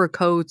puffer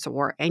coats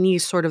or any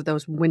sort of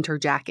those winter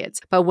jackets.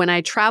 But when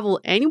I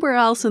travel anywhere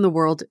else in the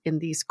world in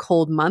these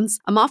cold months,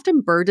 I'm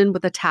often burdened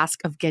with the task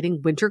of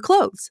getting winter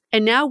clothes.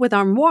 And now with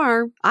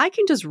Armoire, I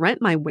can just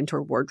rent my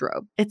winter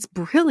wardrobe. It's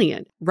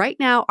brilliant. Right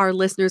now, our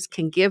listeners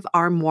can give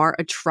Armoire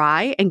a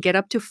try and get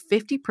up to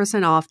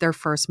 50% off their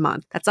first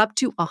month. That's up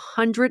to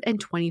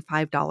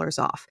 $125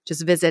 off.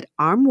 Just visit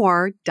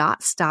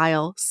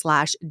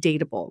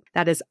armoire.style/dateable.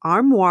 That is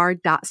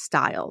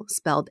armoire.style,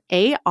 spelled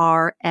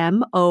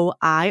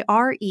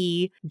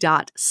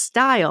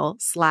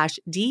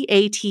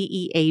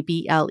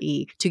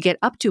ARMOIRE.style/DATEABLE to get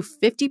up to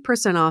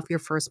 50% off your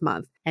first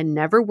month and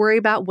never worry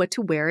about what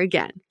to wear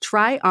again.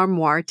 Try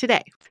Armoire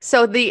today.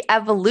 So the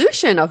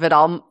evolution of it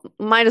all,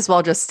 might as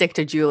well just stick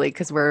to Julie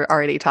because we're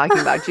already talking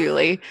about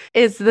Julie,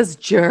 is this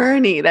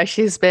journey that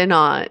she's been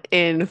on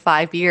in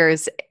 5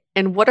 years.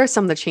 And what are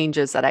some of the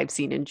changes that I've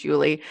seen in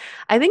Julie?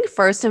 I think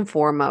first and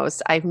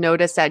foremost, I've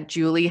noticed that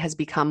Julie has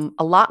become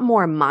a lot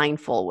more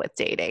mindful with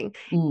dating.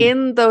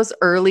 In those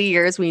early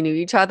years we knew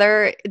each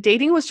other,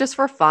 dating was just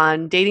for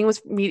fun. Dating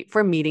was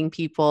for meeting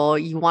people.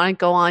 You want to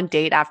go on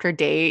date after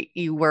date.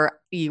 You were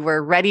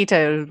ready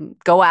to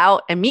go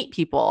out and meet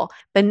people.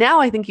 But now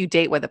I think you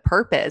date with a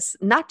purpose,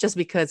 not just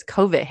because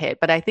COVID hit,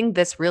 but I think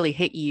this really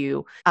hit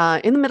you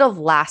in the middle of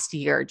last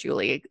year,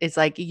 Julie. It's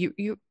like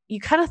you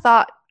kind of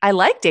thought, I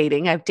like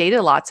dating. I've dated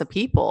lots of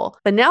people,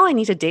 but now I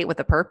need to date with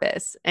a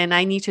purpose. And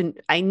I need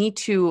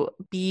to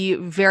be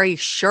very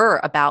sure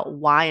about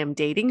why I'm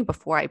dating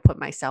before I put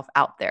myself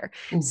out there.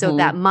 So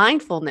that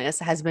mindfulness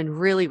has been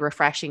really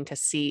refreshing to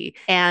see.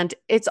 And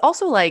it's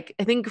also like,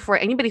 I think for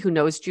anybody who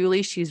knows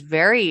Julie, she's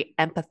very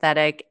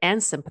empathetic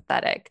and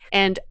sympathetic.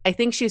 And I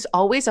think she's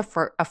always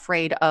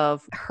afraid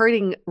of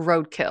hurting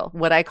roadkill,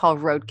 what I call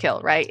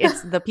roadkill, right?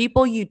 It's the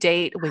people you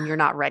date when you're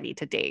not ready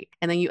to date.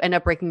 And then you end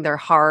up breaking their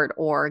heart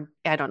or,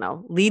 I don't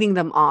know, leading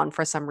them on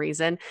for some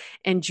reason.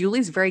 And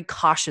Julie's very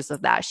cautious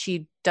of that.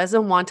 She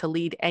doesn't want to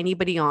lead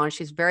anybody on.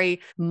 She's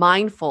very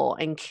mindful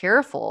and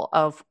careful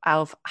of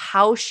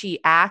how she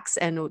acts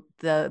and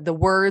the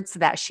words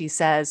that she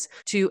says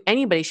to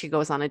anybody she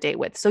goes on a date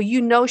with. So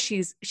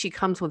she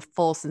comes with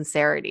full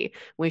sincerity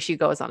when she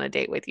goes on a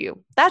date with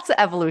you. That's the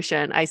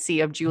evolution I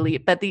see of Julie.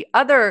 But the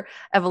other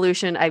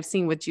evolution I've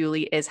seen with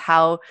Julie is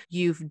how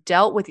you've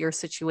dealt with your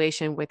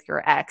situation with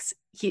your ex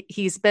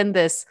he's been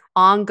this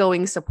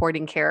ongoing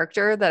supporting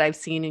character that I've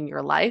seen in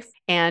your life,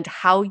 and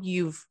how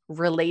you've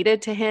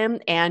related to him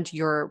and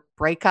your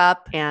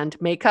breakup and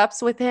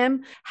makeups with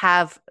him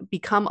have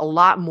become a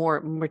lot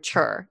more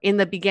mature. In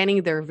the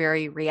beginning, they're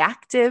very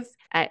reactive.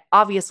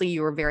 Obviously,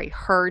 you were very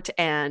hurt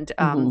and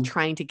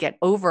trying to get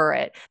over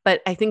it.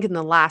 But I think in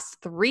the last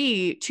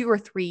 2 or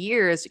 3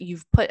 years,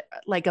 you've put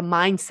like a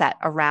mindset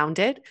around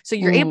it. So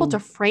you're able to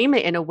frame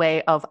it in a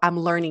way of, I'm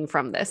learning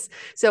from this.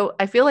 So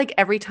I feel like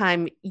every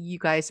time you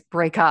guys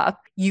break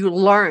up, you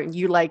learn,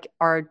 you like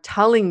are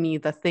telling me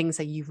the things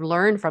that you've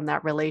learned from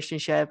that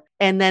relationship.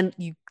 And then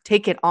you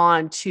take it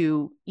on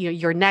to, you know,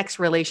 your next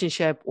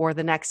relationship or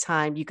the next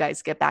time you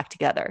guys get back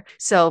together.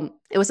 So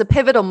it was a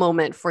pivotal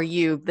moment for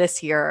you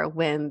this year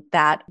when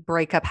that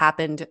breakup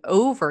happened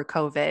over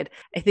COVID.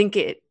 I think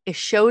it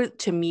showed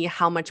to me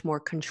how much more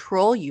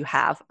control you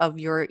have of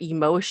your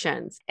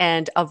emotions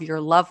and of your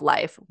love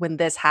life when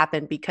this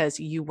happened, because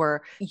you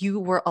were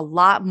a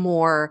lot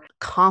more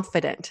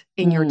confident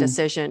in your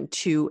decision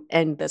to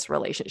end this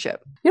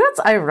relationship. You know, it's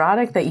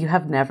ironic that you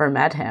have never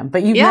met him,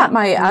 but you met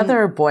my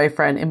other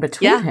boyfriend in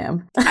between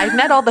him. I've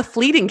met all the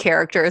fleeting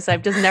characters.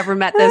 I've just never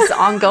met this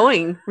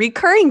ongoing,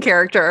 recurring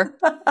character.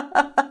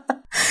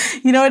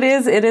 You know, it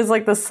is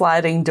like the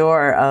sliding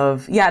door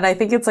of, and I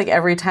think it's like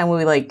every time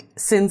we like,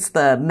 since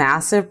the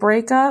massive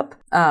breakup,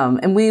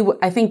 and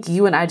I think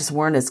you and I just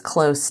weren't as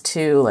close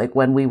to like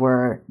when we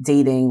were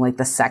dating like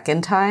the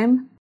second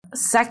time.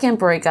 Second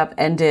breakup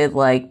ended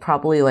like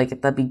probably like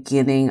at the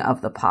beginning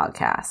of the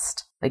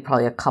podcast, like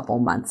probably a couple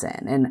months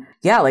in. And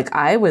like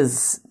I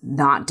was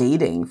not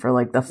dating for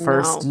like the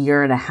first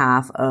year and a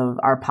half of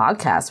our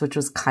podcast, which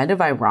was kind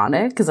of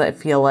ironic because I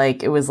feel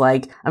like it was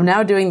like, I'm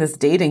now doing this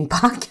dating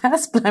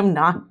podcast, but I'm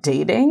not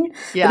dating.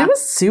 Yeah. But it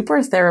was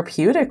super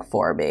therapeutic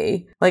for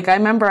me. Like I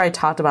remember I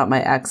talked about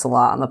my ex a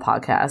lot on the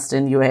podcast,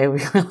 and we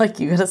were like,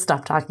 you gotta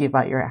stop talking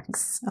about your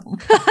ex so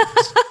much.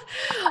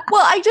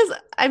 Well,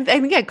 I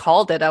think I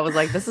called it. I was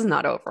like, this is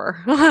not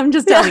over. I'm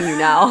just telling you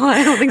now.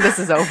 I don't think this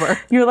is over.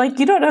 You're like,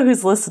 you don't know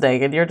who's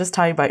listening and you're just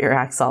talking about your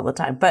ex all the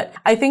time. But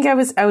I think I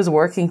was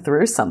working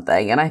through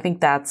something, and I think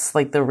that's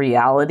like the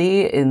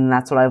reality, and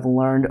that's what I've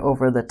learned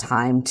over the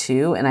time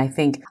too. And I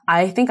think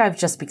I've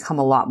just become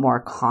a lot more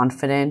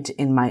confident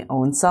in my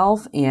own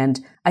self, and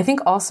I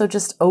think also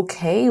just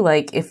okay,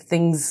 like if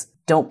things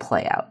don't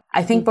play out.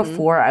 I think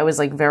before I was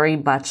like very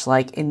much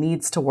like it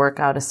needs to work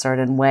out a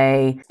certain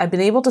way. I've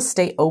been able to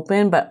stay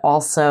open, but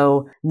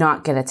also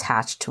not get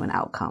attached to an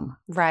outcome.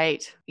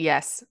 Right.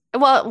 Yes.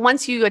 Well,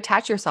 once you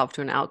attach yourself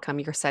to an outcome,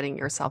 you're setting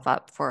yourself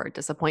up for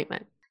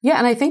disappointment. Yeah.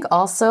 And I think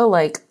also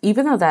like,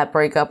 even though that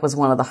breakup was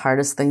one of the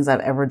hardest things I've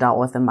ever dealt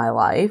with in my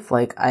life,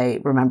 like I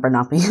remember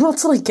not being able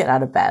to like get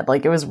out of bed.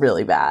 Like it was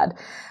really bad,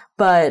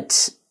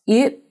 but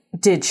it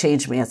did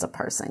change me as a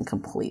person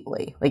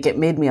completely. Like it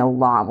made me a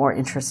lot more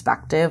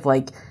introspective.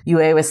 Like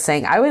Yue was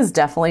saying, I was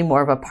definitely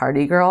more of a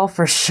party girl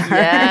for sure.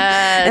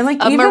 Yes, and like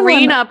a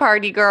marina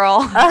party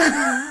girl.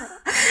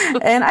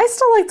 And I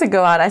still like to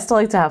go out. I still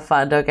like to have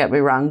fun. Don't get me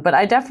wrong. But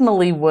I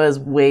definitely was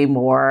way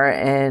more,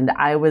 and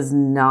I was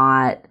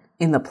not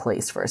in the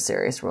place for a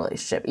serious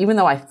relationship. Even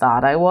though I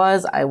thought I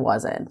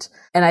wasn't.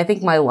 And I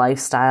think my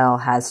lifestyle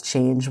has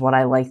changed. What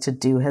I like to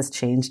do has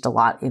changed a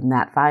lot in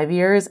that 5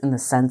 years, in the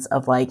sense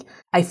of like,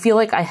 I feel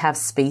like I have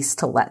space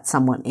to let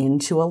someone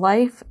into a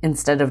life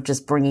instead of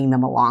just bringing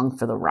them along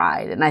for the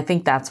ride. And I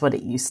think that's what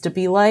it used to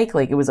be like.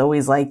 Like it was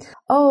always like,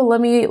 oh,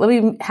 let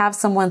me have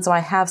someone. So I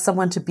have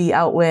someone to be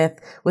out with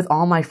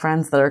all my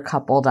friends that are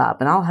coupled up,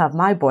 and I'll have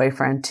my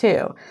boyfriend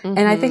too. And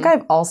I think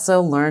I've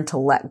also learned to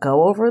let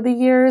go over the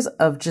years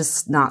of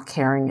just not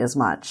caring as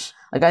much.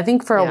 Like, I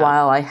think for a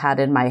while I had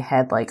in my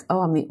head, like, oh,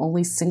 I'm the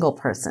only single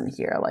person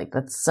here. Like,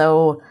 that's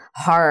so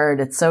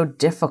hard. It's so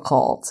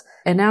difficult.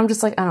 And now I'm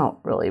just like, I don't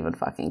really even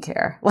fucking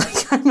care.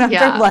 Like, I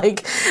remember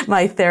like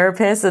my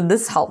therapist, and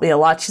this helped me a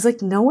lot. She's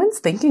like, no one's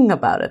thinking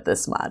about it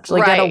this much.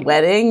 Like at a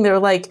wedding, they're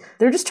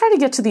just trying to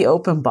get to the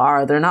open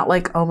bar. They're not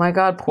like, oh my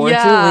God, poor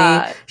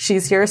Julie,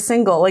 she's here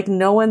single. Like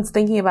no one's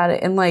thinking about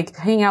it. And like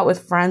hang out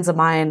with friends of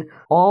mine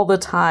all the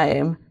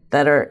time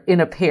that are in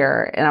a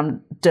pair, and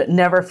I'm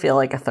never feel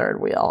like a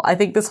third wheel. I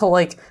think this whole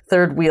like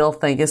third wheel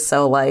thing is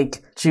so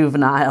like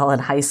juvenile in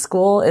high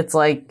school. It's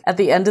like at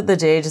the end of the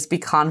day, just be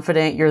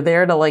confident. You're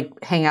there to like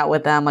hang out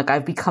with them. Like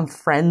I've become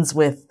friends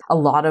with a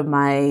lot of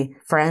my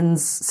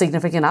friends'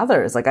 significant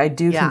others. Like I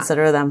do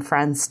consider them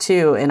friends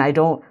too. And I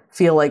don't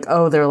feel like,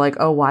 oh, they're like,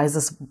 oh, why is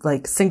this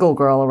like single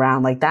girl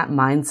around? Like that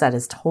mindset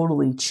has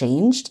totally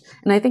changed.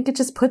 And I think it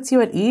just puts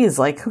you at ease.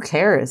 Like who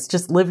cares?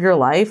 Just live your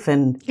life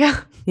and,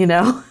 you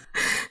know?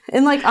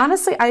 And like,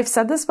 honestly, I've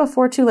said this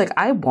before too, like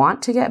I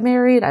want to get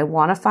married. I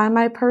want to find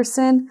my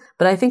person,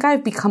 but I think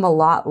I've become a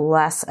lot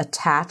less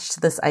attached to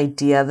this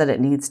idea that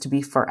it needs to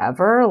be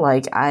forever.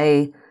 Like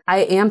I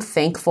I am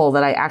thankful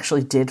that I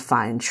actually did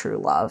find true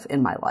love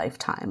in my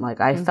lifetime. Like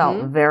I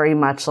felt very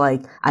much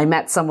like I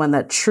met someone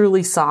that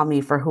truly saw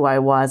me for who I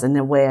was in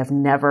a way I've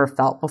never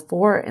felt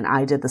before. And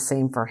I did the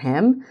same for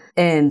him.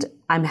 And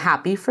I'm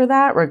happy for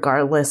that,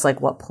 regardless like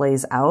what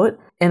plays out.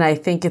 And I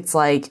think it's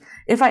like,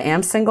 if I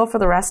am single for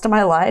the rest of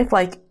my life,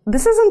 like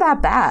this isn't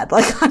that bad.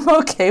 Like I'm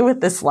okay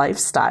with this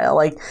lifestyle.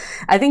 Like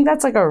I think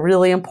that's like a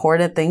really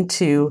important thing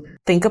to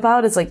think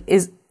about is like,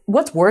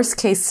 what's worst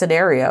case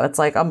scenario? It's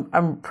like,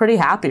 I'm pretty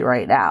happy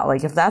right now.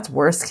 Like if that's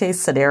worst case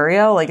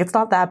scenario, like it's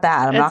not that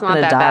bad. I'm not going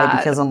to die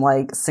because I'm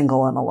like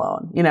single and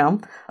alone, you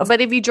know?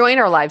 But if you join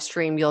our live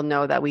stream, you'll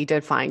know that we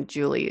did find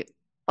Julie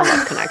a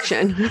love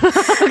connection.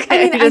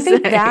 Okay, I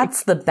think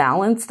that's the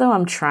balance though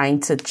I'm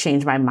trying to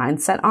change my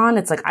mindset on.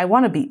 It's like, I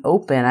want to be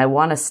open. I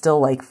want to still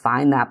like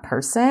find that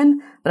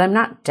person, but I'm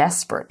not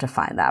desperate to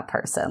find that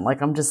person.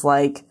 Like I'm just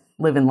like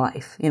living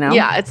life, you know?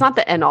 Yeah, it's not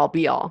the end all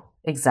be all.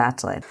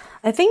 Exactly.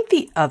 I think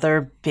the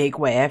other big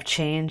way I've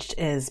changed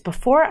is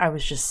before I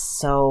was just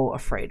so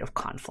afraid of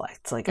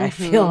conflict. Like I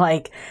feel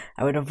like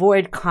I would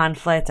avoid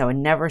conflict. I would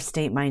never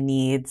state my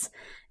needs.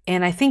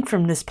 And I think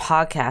from this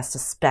podcast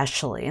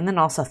especially, and then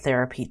also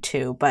therapy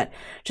too, but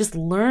just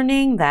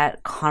learning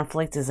that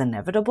conflict is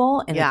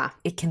inevitable and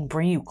it can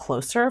bring you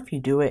closer if you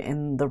do it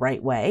in the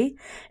right way.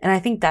 And I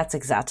think that's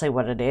exactly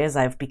what it is.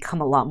 I've become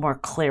a lot more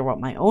clear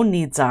what my own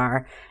needs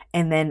are.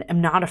 And then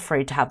I'm not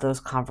afraid to have those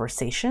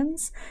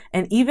conversations.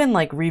 And even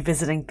like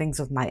revisiting things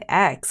with my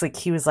ex, like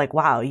he was like,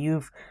 wow,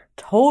 you've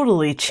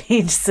totally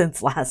changed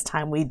since last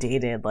time we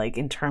dated, like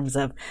in terms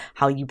of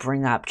how you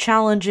bring up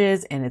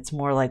challenges. And it's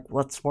more like,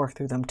 let's work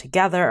through them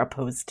together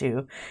opposed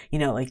to, you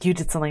know, like you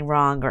did something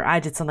wrong or I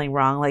did something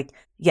wrong. Like,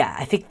 yeah,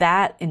 I think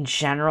that in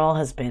general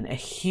has been a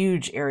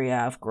huge area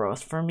of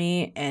growth for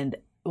me and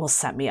will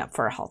set me up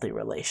for a healthy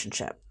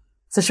relationship.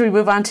 So should we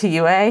move on to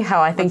Yue,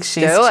 how I think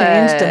she's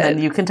changed, and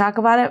then you can talk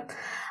about it?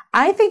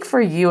 I think for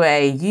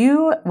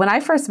Yue, when I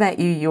first met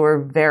you, you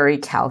were very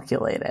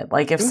calculated.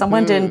 Like if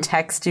someone didn't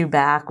text you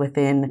back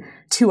within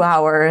 2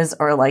 hours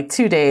or like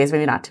 2 days,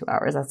 maybe not 2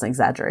 hours, that's an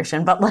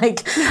exaggeration, but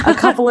like a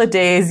couple of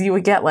days, you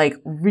would get like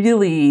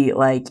really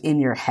like in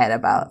your head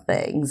about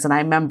things. And I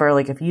remember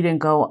like if you didn't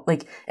go,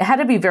 like it had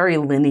to be very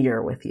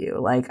linear with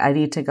you. Like I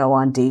need to go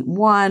on date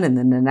 1 and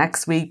then the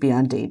next week be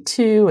on date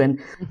 2.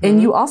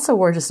 And you also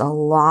were just a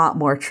lot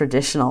more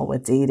traditional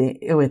with dating,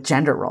 with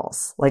gender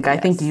roles. Like I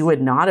think you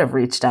would not have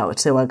reached out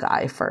to a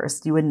guy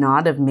first. You would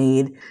not have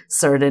made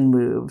certain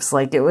moves.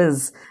 Like it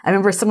was, I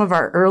remember some of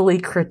our early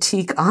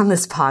critique on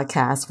this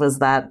podcast was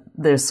that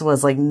this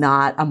was like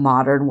not a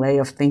modern way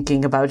of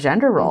thinking about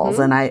gender roles.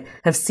 And I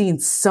have seen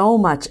so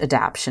much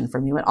adaptation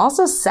from you. And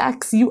also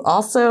sex, you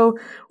also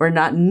were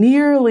not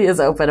nearly as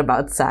open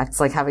about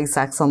sex, like having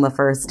sex on the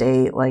first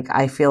date. Like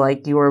I feel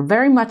like you were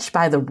very much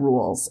by the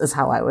rules is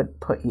how I would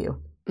put you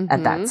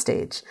at that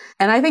stage.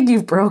 And I think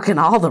you've broken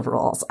all the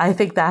rules. I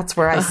think that's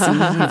where I see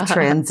you've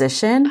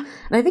transitioned.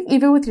 And I think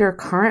even with your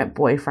current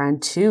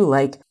boyfriend too,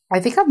 like I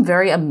think I'm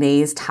very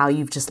amazed how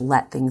you've just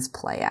let things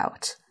play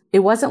out. It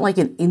wasn't like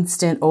an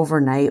instant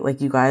overnight, like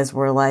you guys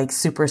were like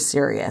super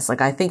serious. Like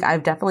I think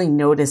I've definitely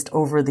noticed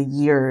over the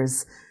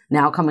years,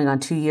 now coming on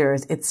 2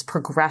 years, it's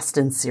progressed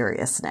in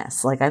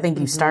seriousness. Like I think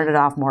you started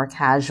off more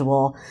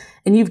casual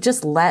and you've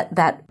just let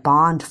that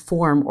bond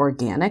form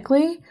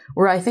organically,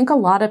 where I think a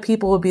lot of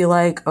people would be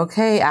like,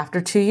 okay,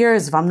 after 2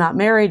 years, if I'm not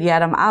married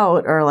yet, I'm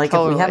out. Or like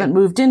if we haven't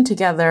moved in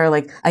together,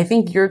 like I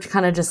think you're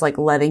kind of just like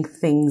letting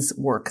things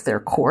work their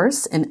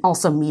course and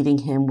also meeting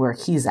him where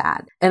he's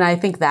at. And I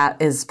think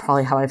that is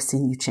probably how I've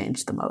seen you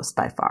change the most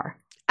by far.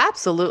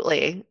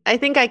 Absolutely. I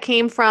think I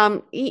came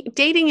from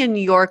dating in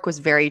New York was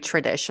very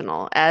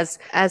traditional. As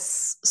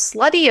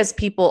slutty as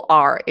people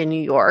are in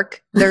New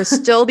York, there's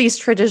still these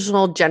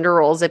traditional gender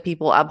roles that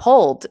people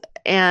uphold.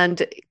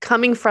 And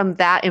coming from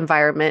that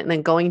environment and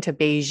then going to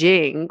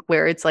Beijing,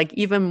 where it's like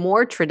even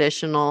more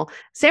traditional,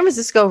 San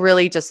Francisco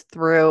really just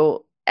threw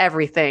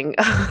everything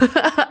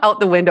out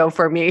the window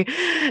for me.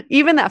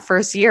 Even that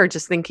first year,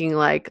 just thinking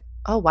like,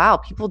 oh, wow,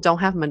 people don't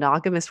have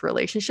monogamous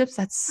relationships.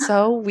 That's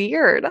so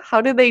weird.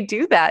 How do they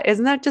do that?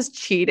 Isn't that just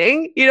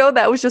cheating? You know,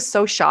 that was just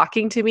so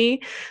shocking to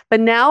me. But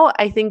now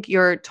I think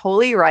you're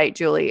totally right,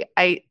 Julie.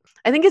 I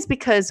think it's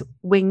because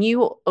when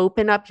you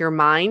open up your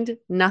mind,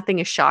 nothing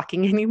is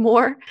shocking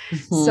anymore.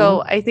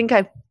 So I think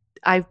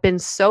I've been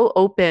so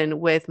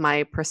open with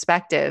my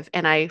perspective,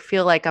 and I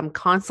feel like I'm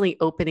constantly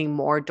opening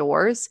more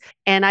doors.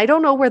 And I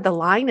don't know where the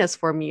line is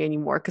for me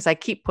anymore because I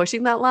keep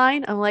pushing that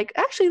line. I'm like,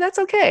 actually, that's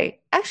okay.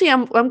 Actually,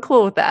 I'm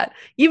cool with that.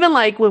 Even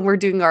like when we're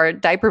doing our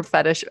diaper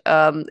fetish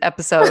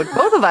episode,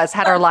 both of us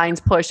had our lines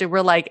pushed, and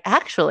we're like,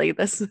 actually,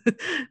 this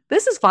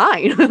is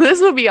fine. This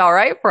would be all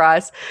right for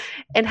us.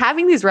 And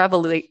having these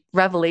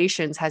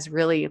revelations has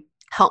really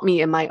helped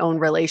me in my own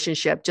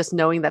relationship. Just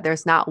knowing that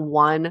there's not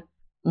one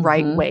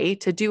right way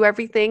to do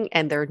everything,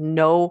 and there are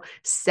no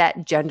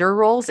set gender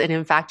roles, and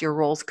in fact your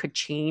roles could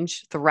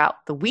change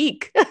throughout the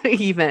week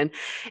even.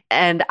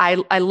 And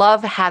I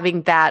love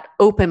having that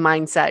open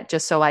mindset,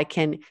 just so I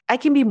can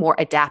be more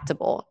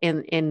adaptable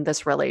in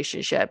this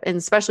relationship, and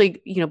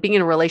especially being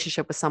in a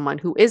relationship with someone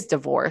who is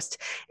divorced,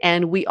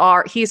 and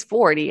he's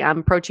 40, I'm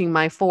approaching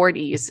my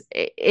 40s.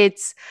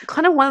 It's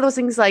kind of one of those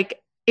things,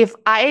 like, if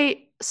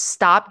I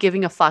stop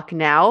giving a fuck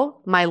now,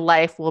 my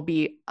life will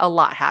be a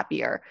lot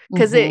happier.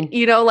 Because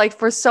like,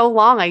 for so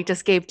long, I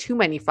just gave too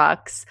many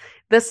fucks.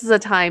 This is a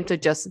time to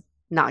just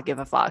not give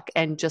a fuck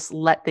and just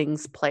let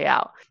things play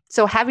out.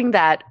 So having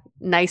that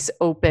nice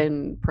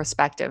open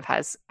perspective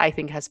I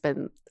think has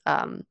been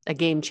a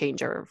game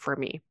changer for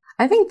me.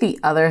 I think the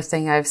other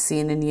thing I've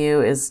seen in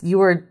you is you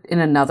were in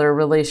another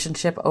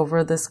relationship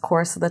over this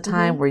course of the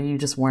time where you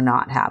just were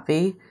not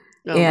happy.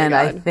 Oh and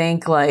I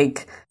think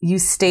like you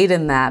stayed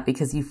in that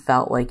because you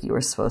felt like you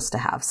were supposed to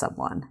have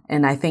someone.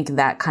 And I think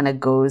that kind of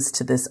goes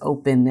to this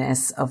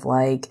openness of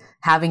like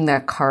having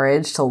that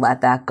courage to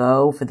let that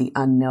go for the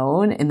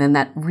unknown. And then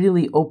that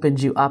really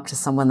opens you up to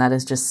someone that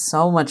is just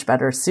so much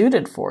better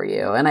suited for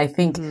you. And I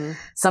think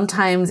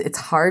sometimes it's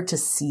hard to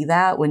see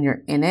that when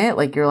you're in it.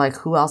 Like you're like,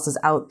 who else is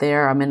out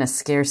there? I'm in a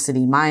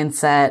scarcity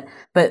mindset.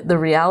 But the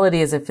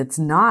reality is, if it's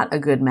not a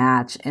good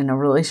match and a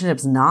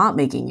relationship's not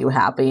making you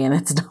happy and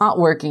it's not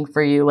working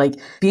for you, like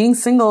being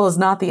single is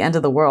not the end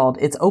of the world.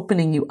 It's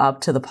opening you up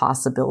to the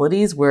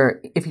possibilities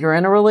where if you're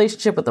in a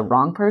relationship with the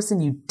wrong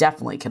person, you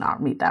definitely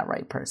cannot meet that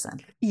right person.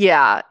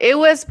 Yeah, it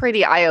was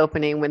pretty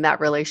eye-opening when that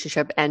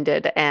relationship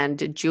ended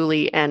and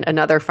Julie and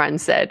another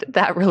friend said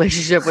that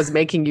relationship was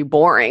making you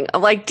boring.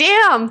 I'm like,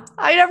 damn,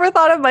 I never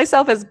thought of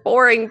myself as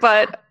boring,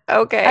 but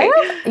okay.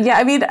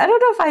 I mean, I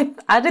don't know if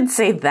I didn't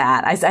say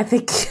that. I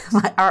think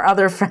our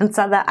other friend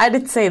said that. I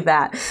didn't say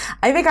that.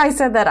 I think I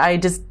said that I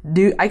just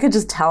knew, I could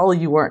just tell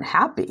you weren't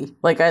happy.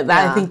 Like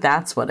I think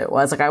that's what it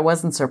was. Like I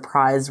wasn't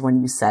surprised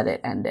when you said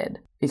it ended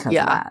because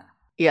of that.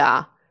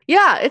 Yeah.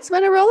 Yeah, it's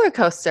been a roller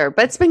coaster,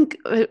 but it's been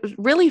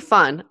really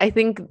fun. I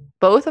think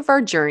both of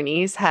our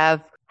journeys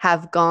have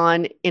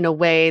gone in a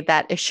way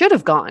that it should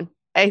have gone.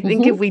 I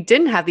think if we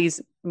didn't have these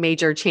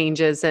major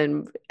changes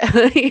and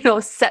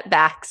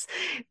setbacks,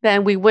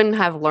 then we wouldn't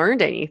have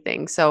learned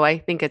anything. So I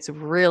think it's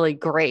really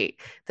great,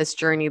 this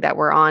journey that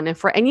we're on. And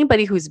for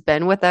anybody who's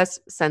been with us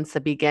since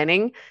the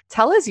beginning,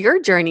 tell us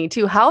your journey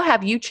too. How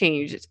have you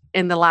changed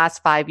in the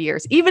last 5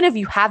 years? Even if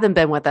you haven't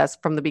been with us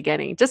from the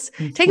beginning, just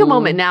take a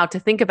moment now to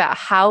think about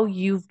how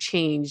you've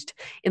changed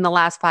in the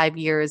last 5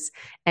 years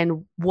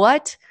and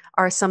what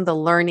are some of the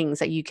learnings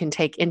that you can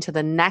take into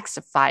the next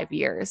 5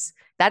 years.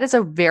 That is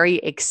a very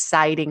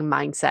exciting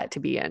mindset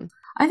to be in.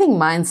 I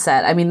think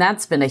mindset, I mean,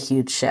 that's been a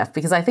huge shift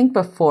because I think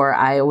before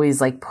I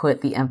always like put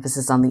the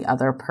emphasis on the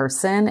other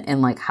person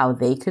and like how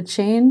they could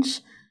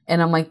change.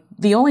 And I'm like,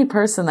 the only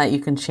person that you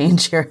can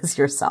change here is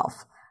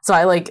yourself. So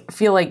I like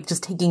feel like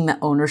just taking the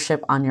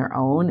ownership on your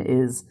own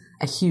is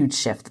a huge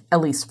shift, at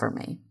least for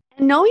me.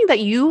 Knowing that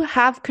you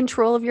have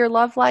control of your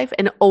love life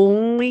and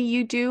only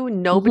you do,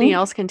 nobody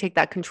else can take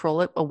that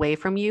control away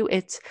from you.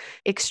 It's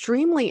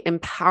extremely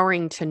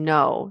empowering to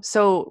know.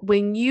 So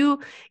when you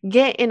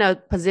get in a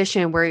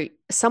position where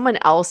someone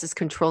else is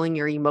controlling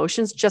your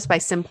emotions just by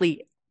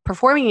simply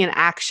performing an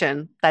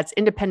action that's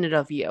independent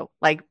of you,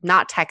 like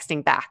not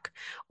texting back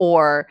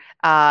or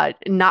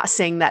not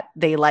saying that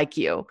they like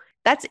you,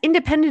 that's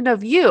independent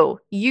of you.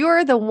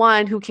 You're the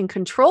one who can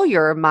control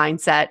your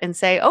mindset and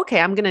say, okay,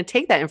 I'm going to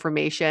take that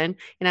information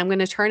and I'm going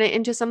to turn it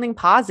into something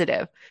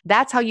positive.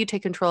 That's how you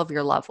take control of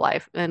your love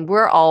life. And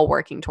we're all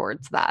working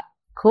towards that.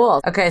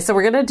 Cool. Okay, so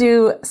we're going to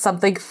do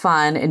something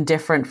fun and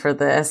different for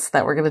this,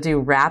 that we're going to do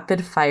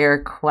rapid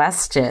fire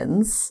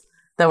questions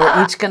that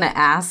we're each going to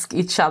ask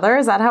each other.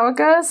 Is that how it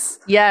goes?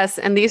 Yes.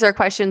 And these are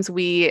questions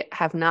we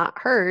have not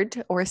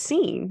heard or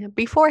seen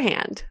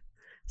beforehand.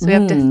 So we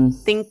have to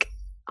think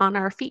on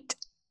our feet.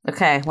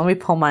 Okay, let me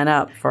pull mine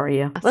up for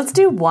you. Let's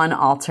do one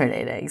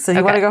alternating. So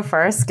you want to go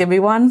first? Give me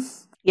one.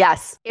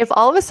 Yes. If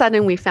all of a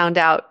sudden we found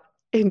out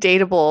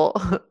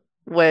Dateable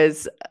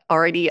was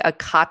already a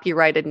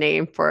copyrighted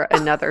name for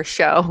another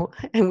show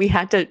and we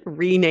had to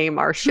rename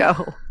our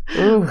show,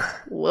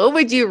 what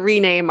would you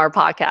rename our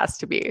podcast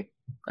to be?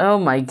 Oh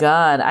my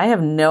God, I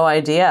have no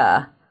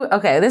idea.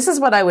 Okay, this is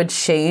what I would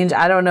change.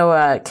 I don't know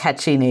a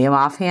catchy name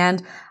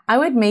offhand. I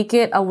would make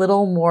it a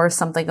little more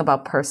something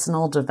about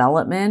personal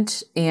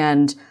development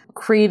and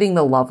creating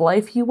the love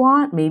life you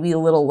want, maybe a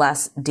little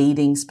less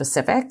dating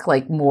specific,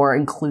 like more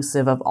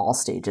inclusive of all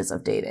stages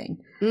of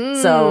dating.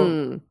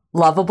 So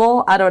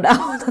lovable, I don't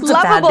know. That's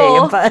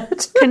lovable. A bad name,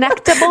 but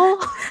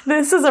connectable.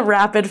 This is a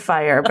rapid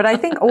fire, but I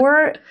think,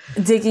 or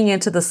digging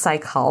into the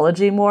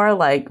psychology more,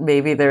 like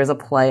maybe there's a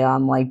play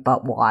on like,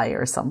 but why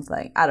or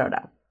something. I don't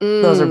know.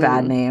 Those are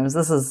bad names.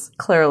 This is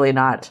clearly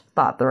not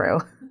thought through.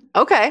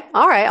 Okay.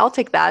 All right. I'll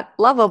take that.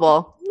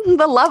 Lovable.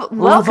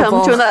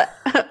 Welcome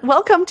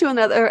to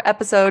another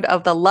episode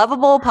of the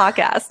Lovable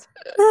Podcast.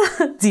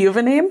 Do you have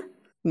a name?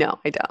 No,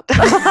 I don't.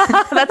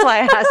 That's why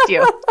I asked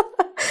you.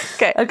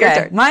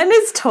 Okay. Mine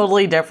is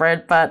totally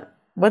different, but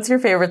What's your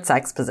favorite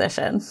sex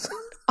position?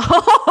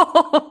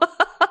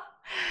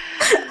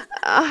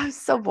 Oh,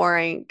 so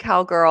boring.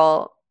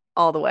 Cowgirl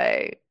all the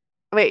way.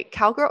 Wait,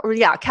 cowgirl?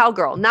 Yeah,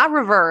 cowgirl. Not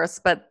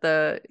reverse, but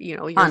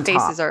your On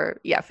faces top. are,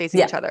 facing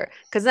each other.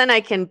 Because then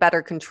I can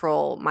better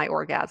control my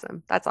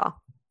orgasm. That's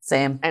all.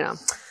 Same. I know.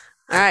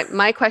 All right.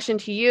 My question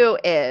to you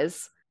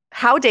is,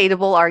 how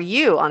dateable are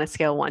you on a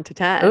scale 1 to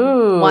 10?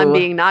 Ooh. 1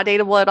 being not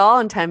dateable at all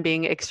and 10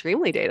 being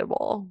extremely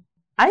dateable.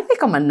 I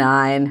think I'm a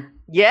 9.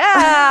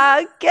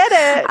 Yeah, get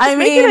it. Just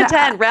make it a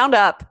 10. Round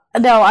up.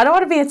 No, I don't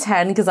want to be a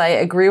 10 because I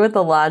agree with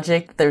the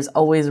logic. There's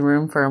always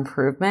room for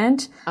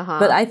improvement.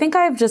 But I think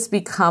I've just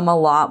become a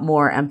lot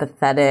more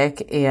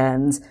empathetic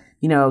and,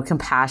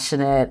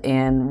 compassionate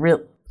and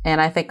real. And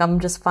I think I'm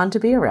just fun to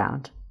be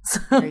around.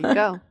 There you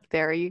go.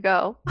 There you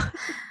go.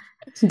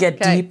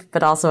 Get deep,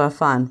 but also have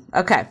fun.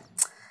 Okay.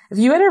 If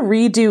you had to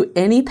redo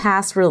any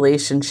past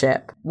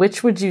relationship,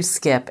 which would you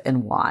skip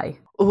and why?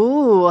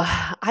 Ooh,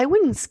 I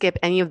wouldn't skip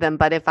any of them,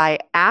 but if I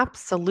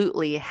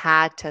absolutely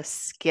had to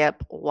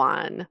skip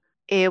one,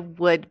 it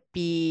would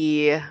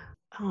be,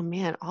 oh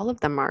man, all of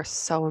them are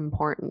so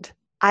important.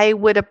 I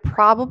would have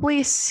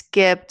probably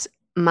skipped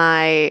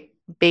my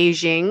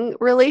Beijing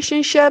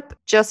relationship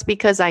just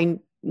because I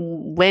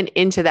went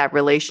into that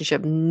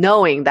relationship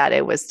knowing that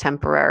it was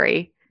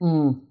temporary.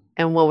 And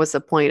what was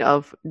the point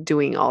of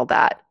doing all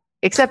that?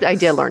 Except I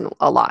did learn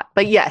a lot.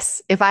 But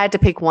yes, if I had to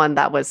pick one,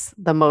 that was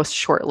the most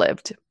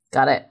short-lived.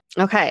 Got it.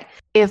 Okay.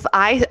 If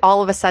I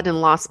all of a sudden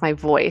lost my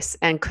voice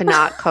and could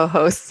not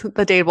co-host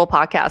the Dateable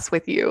podcast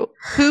with you,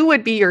 who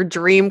would be your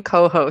dream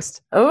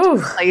co-host to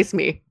replace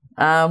me?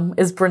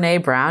 Is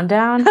Brene Brown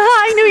down?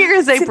 I knew you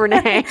were going to say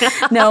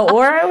Brene. No,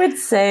 or I would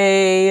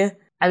say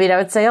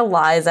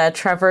Eliza,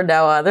 Trevor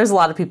Noah. There's a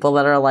lot of people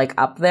that are like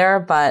up there,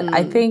 but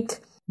I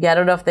think, I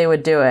don't know if they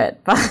would do it,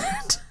 but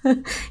well,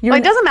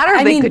 it doesn't matter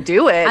if they could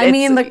do it.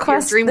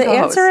 The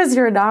answer is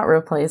you're not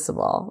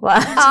replaceable.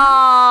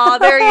 Oh,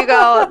 there you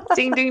go.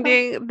 Ding, ding,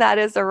 ding. That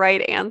is the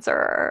right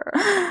answer.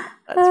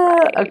 That's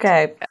right.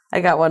 Okay. I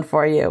got one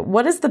for you.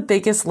 What is the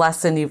biggest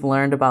lesson you've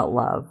learned about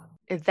love?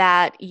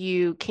 That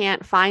you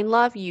can't find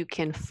love, you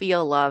can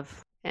feel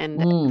love.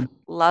 And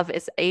love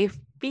is a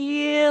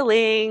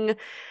feeling.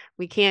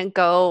 We can't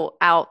go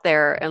out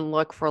there and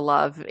look for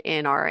love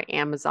in our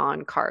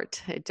Amazon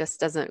cart. It just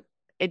doesn't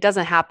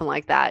happen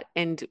like that.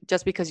 And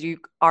just because you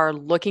are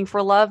looking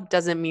for love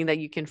doesn't mean that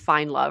you can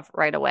find love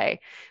right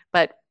away.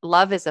 But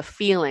love is a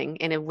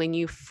feeling. And when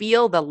you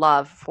feel the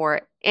love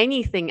for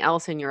anything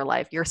else in your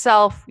life,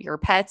 yourself, your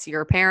pets,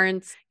 your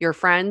parents, your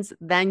friends,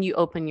 then you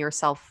open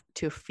yourself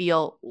to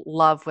feel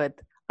love with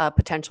a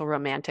potential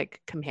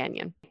romantic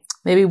companion.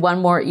 Maybe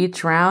one more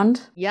each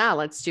round? Yeah,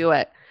 let's do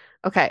it.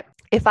 Okay.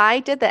 If I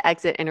did the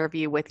exit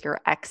interview with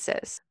your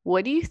exes,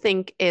 what do you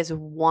think is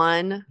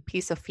one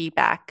piece of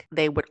feedback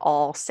they would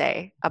all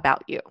say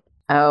about you?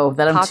 Oh,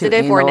 that I'm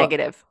positive or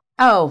negative?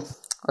 Oh,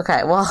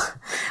 okay. Well,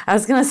 I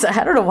was going to say,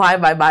 I don't know why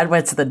my mind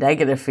went to the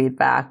negative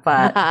feedback,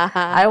 but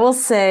I will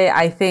say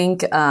I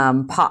think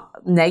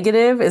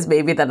negative is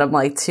maybe that I'm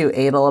like too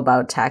anal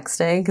about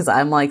texting because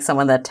I'm like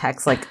someone that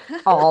texts like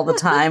all the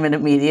time and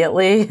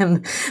immediately.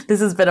 And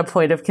this has been a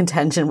point of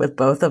contention with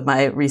both of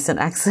my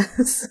recent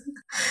exes.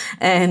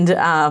 And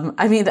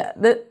I think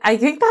that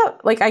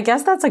I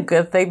guess that's a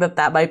good thing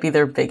that might be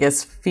their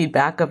biggest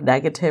feedback of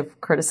negative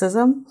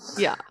criticism.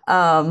 Yeah.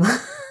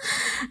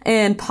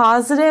 And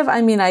positive,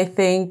 I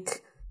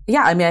think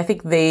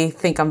they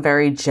think I'm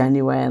very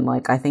genuine.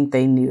 Like, I think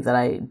they knew that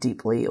I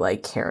deeply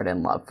cared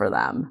and loved for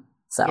them.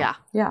 So,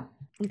 yeah.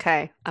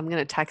 Okay. I'm going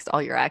to text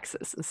all your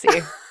exes and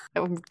see.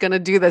 I'm going to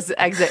do this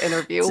exit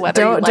interview,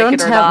 whether don't you like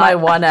it or not. Don't tempt my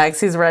one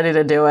ex. He's ready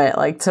to do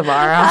it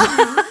tomorrow.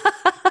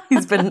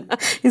 He's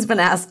been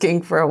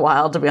asking for a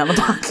while to be on the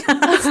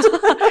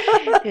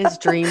podcast. His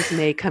dreams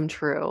may come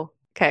true.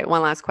 Okay,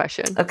 one last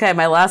question. Okay,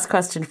 my last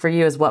question for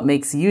you is what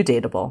makes you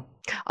dateable?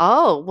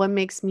 Oh, what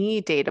makes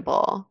me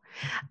dateable?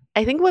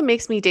 I think what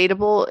makes me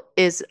dateable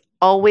is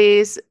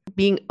always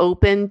being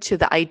open to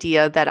the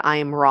idea that I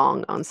am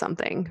wrong on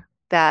something.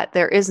 That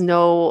there is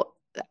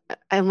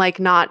I'm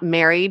not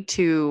married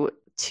to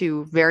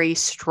very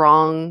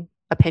strong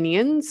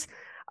opinions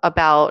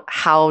about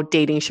how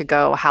dating should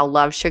go, how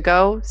love should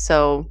go.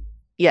 So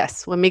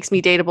yes, what makes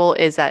me dateable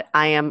is that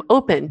I am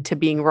open to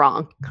being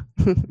wrong.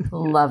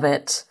 Love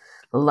it.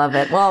 Love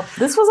it. Well,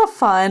 this was a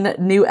fun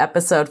new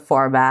episode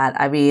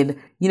format. We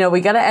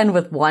got to end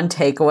with one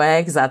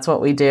takeaway because that's what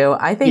we do.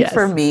 I think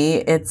for me,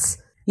 it's,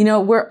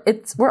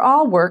 we're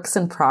all works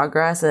in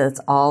progress and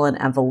it's all an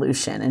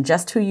evolution. And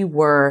just who you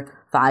were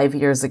 5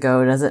 years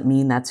ago doesn't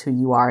mean that's who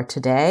you are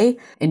today.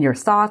 And your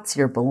thoughts,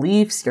 your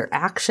beliefs, your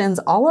actions,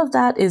 all of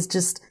that is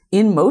just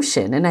in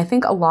motion. And I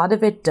think a lot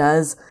of it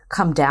does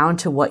come down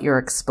to what you're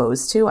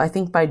exposed to. I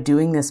think by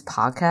doing this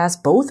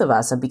podcast, both of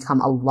us have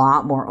become a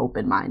lot more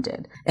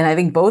open-minded. And I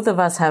think both of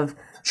us have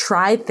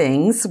tried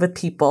things with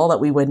people that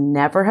we would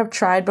never have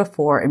tried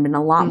before and been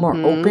a lot more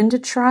open to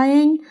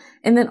trying.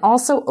 And then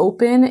also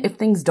open if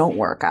things don't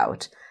work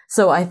out.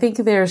 So I think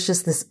there's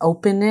just this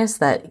openness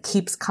that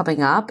keeps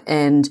coming up.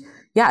 And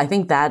yeah, I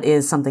think that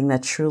is something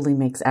that truly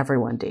makes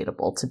everyone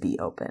dateable, to be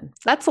open.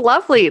 That's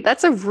lovely.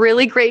 That's a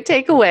really great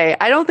takeaway.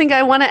 I don't think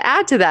I want to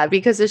add to that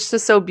because it's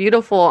just so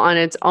beautiful on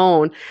its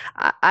own.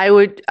 I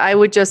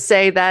would just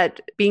say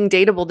that being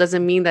dateable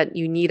doesn't mean that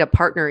you need a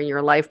partner in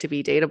your life to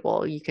be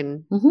dateable. You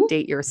can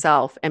date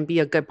yourself and be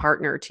a good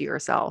partner to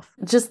yourself.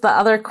 Just the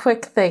other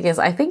quick thing is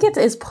I think it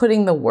is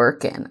putting the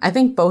work in. I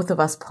think both of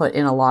us put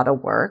in a lot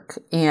of work,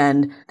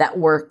 and that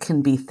work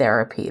can be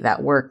therapy.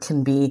 That work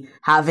can be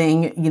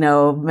having,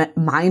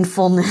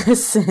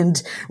 mindfulness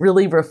and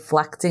really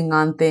reflecting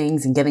on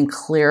things and getting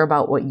clear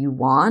about what you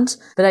want.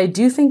 But I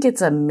do think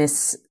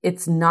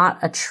it's not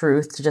a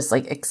truth to just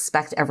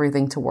expect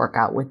everything to work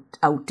out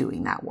without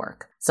doing that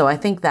work. So I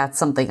think that's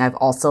something I've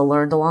also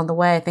learned along the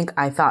way. I think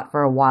I thought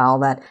for a while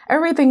that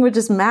everything would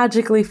just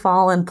magically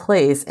fall in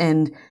place.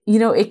 And,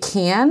 it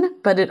can,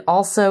 but it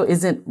also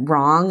isn't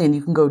wrong. And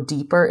you can go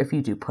deeper if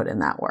you do put in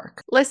that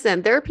work.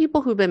 Listen, there are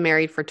people who've been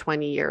married for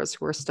 20 years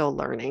who are still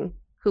learning,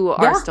 who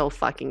are still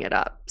fucking it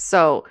up.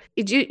 So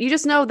you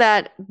just know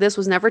that this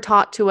was never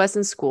taught to us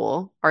in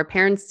school. Our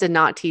parents did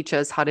not teach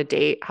us how to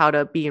date, how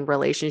to be in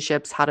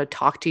relationships, how to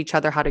talk to each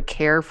other, how to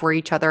care for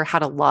each other, how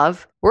to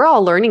love. We're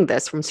all learning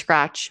this from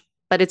scratch.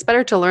 But it's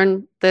better to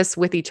learn this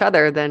with each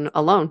other than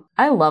alone.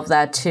 I love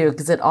that too,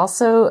 because it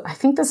also, I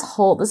think this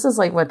is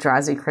what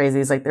drives me crazy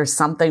is there's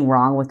something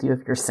wrong with you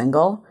if you're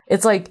single.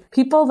 It's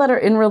people that are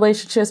in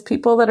relationships,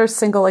 people that are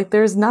single,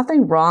 there's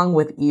nothing wrong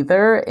with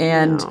either.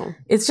 And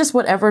it's just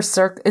whatever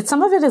some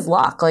of it is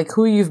luck,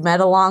 who you've met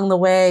along the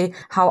way,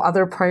 how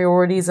other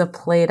priorities have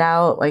played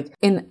out.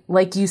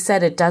 Like you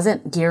said, it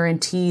doesn't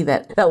guarantee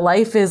that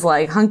life is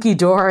hunky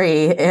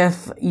dory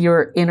if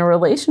you're in a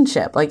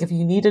relationship. If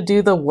you need to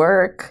do the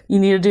work, you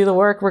need to do the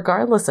work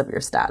regardless of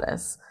your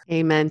status.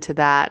 Amen to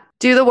that.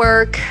 Do the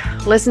work,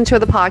 listen to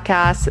the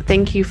podcast.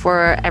 Thank you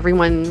for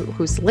everyone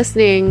who's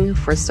listening,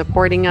 for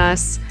supporting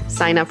us.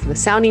 Sign up for the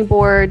sounding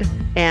board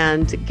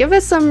and give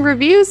us some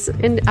reviews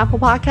in Apple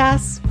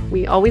Podcasts.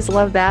 We always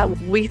love that.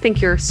 We think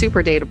you're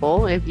super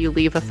dateable if you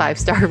leave a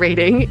 5-star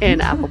rating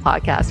in Apple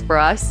Podcasts for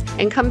us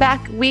and come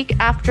back week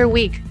after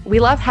week.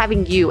 We love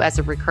having you as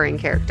a recurring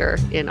character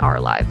in our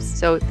lives.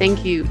 So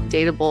thank you,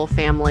 Dateable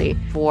family,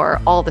 for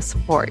all the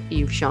support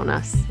you've shown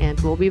us. And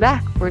we'll be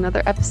back for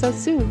another episode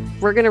soon.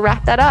 We're going to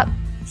wrap that up.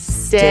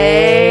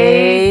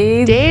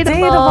 Stay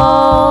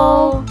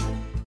dateable.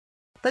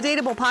 The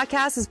Dateable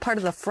Podcast is part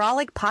of the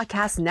Frolic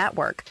Podcast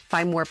Network.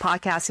 Find more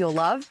podcasts you'll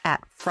love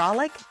at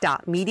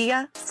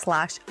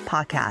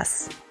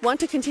frolic.media/podcasts.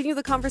 Want to continue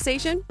the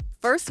conversation?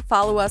 First,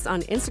 follow us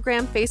on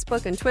Instagram,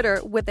 Facebook, and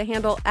Twitter with the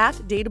handle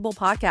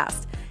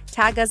 @DateablePodcast.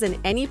 Tag us in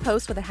any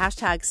post with the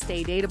hashtag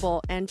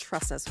StayDateable, and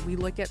trust us, we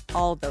look at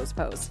all of those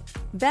posts.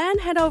 Then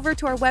head over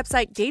to our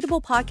website,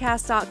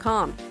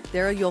 dateablepodcast.com.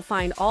 There you'll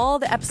find all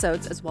the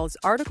episodes as well as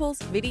articles,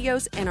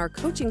 videos, and our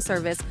coaching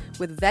service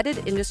with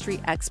vetted industry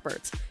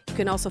experts. You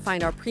can also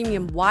find our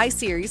premium Why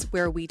series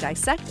where we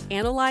dissect,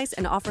 analyze,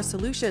 and offer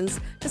solutions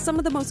to some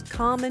of the most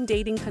common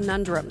dating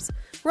conundrums.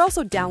 We're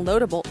also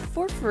downloadable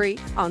for free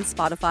on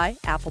Spotify,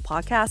 Apple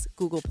Podcasts,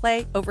 Google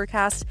Play,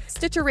 Overcast,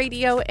 Stitcher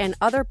Radio, and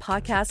other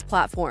podcast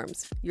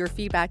platforms. Your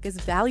feedback is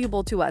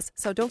valuable to us,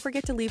 so don't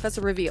forget to leave us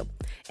a review.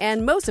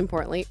 And most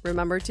importantly,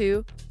 remember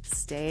to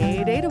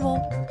stay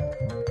dateable.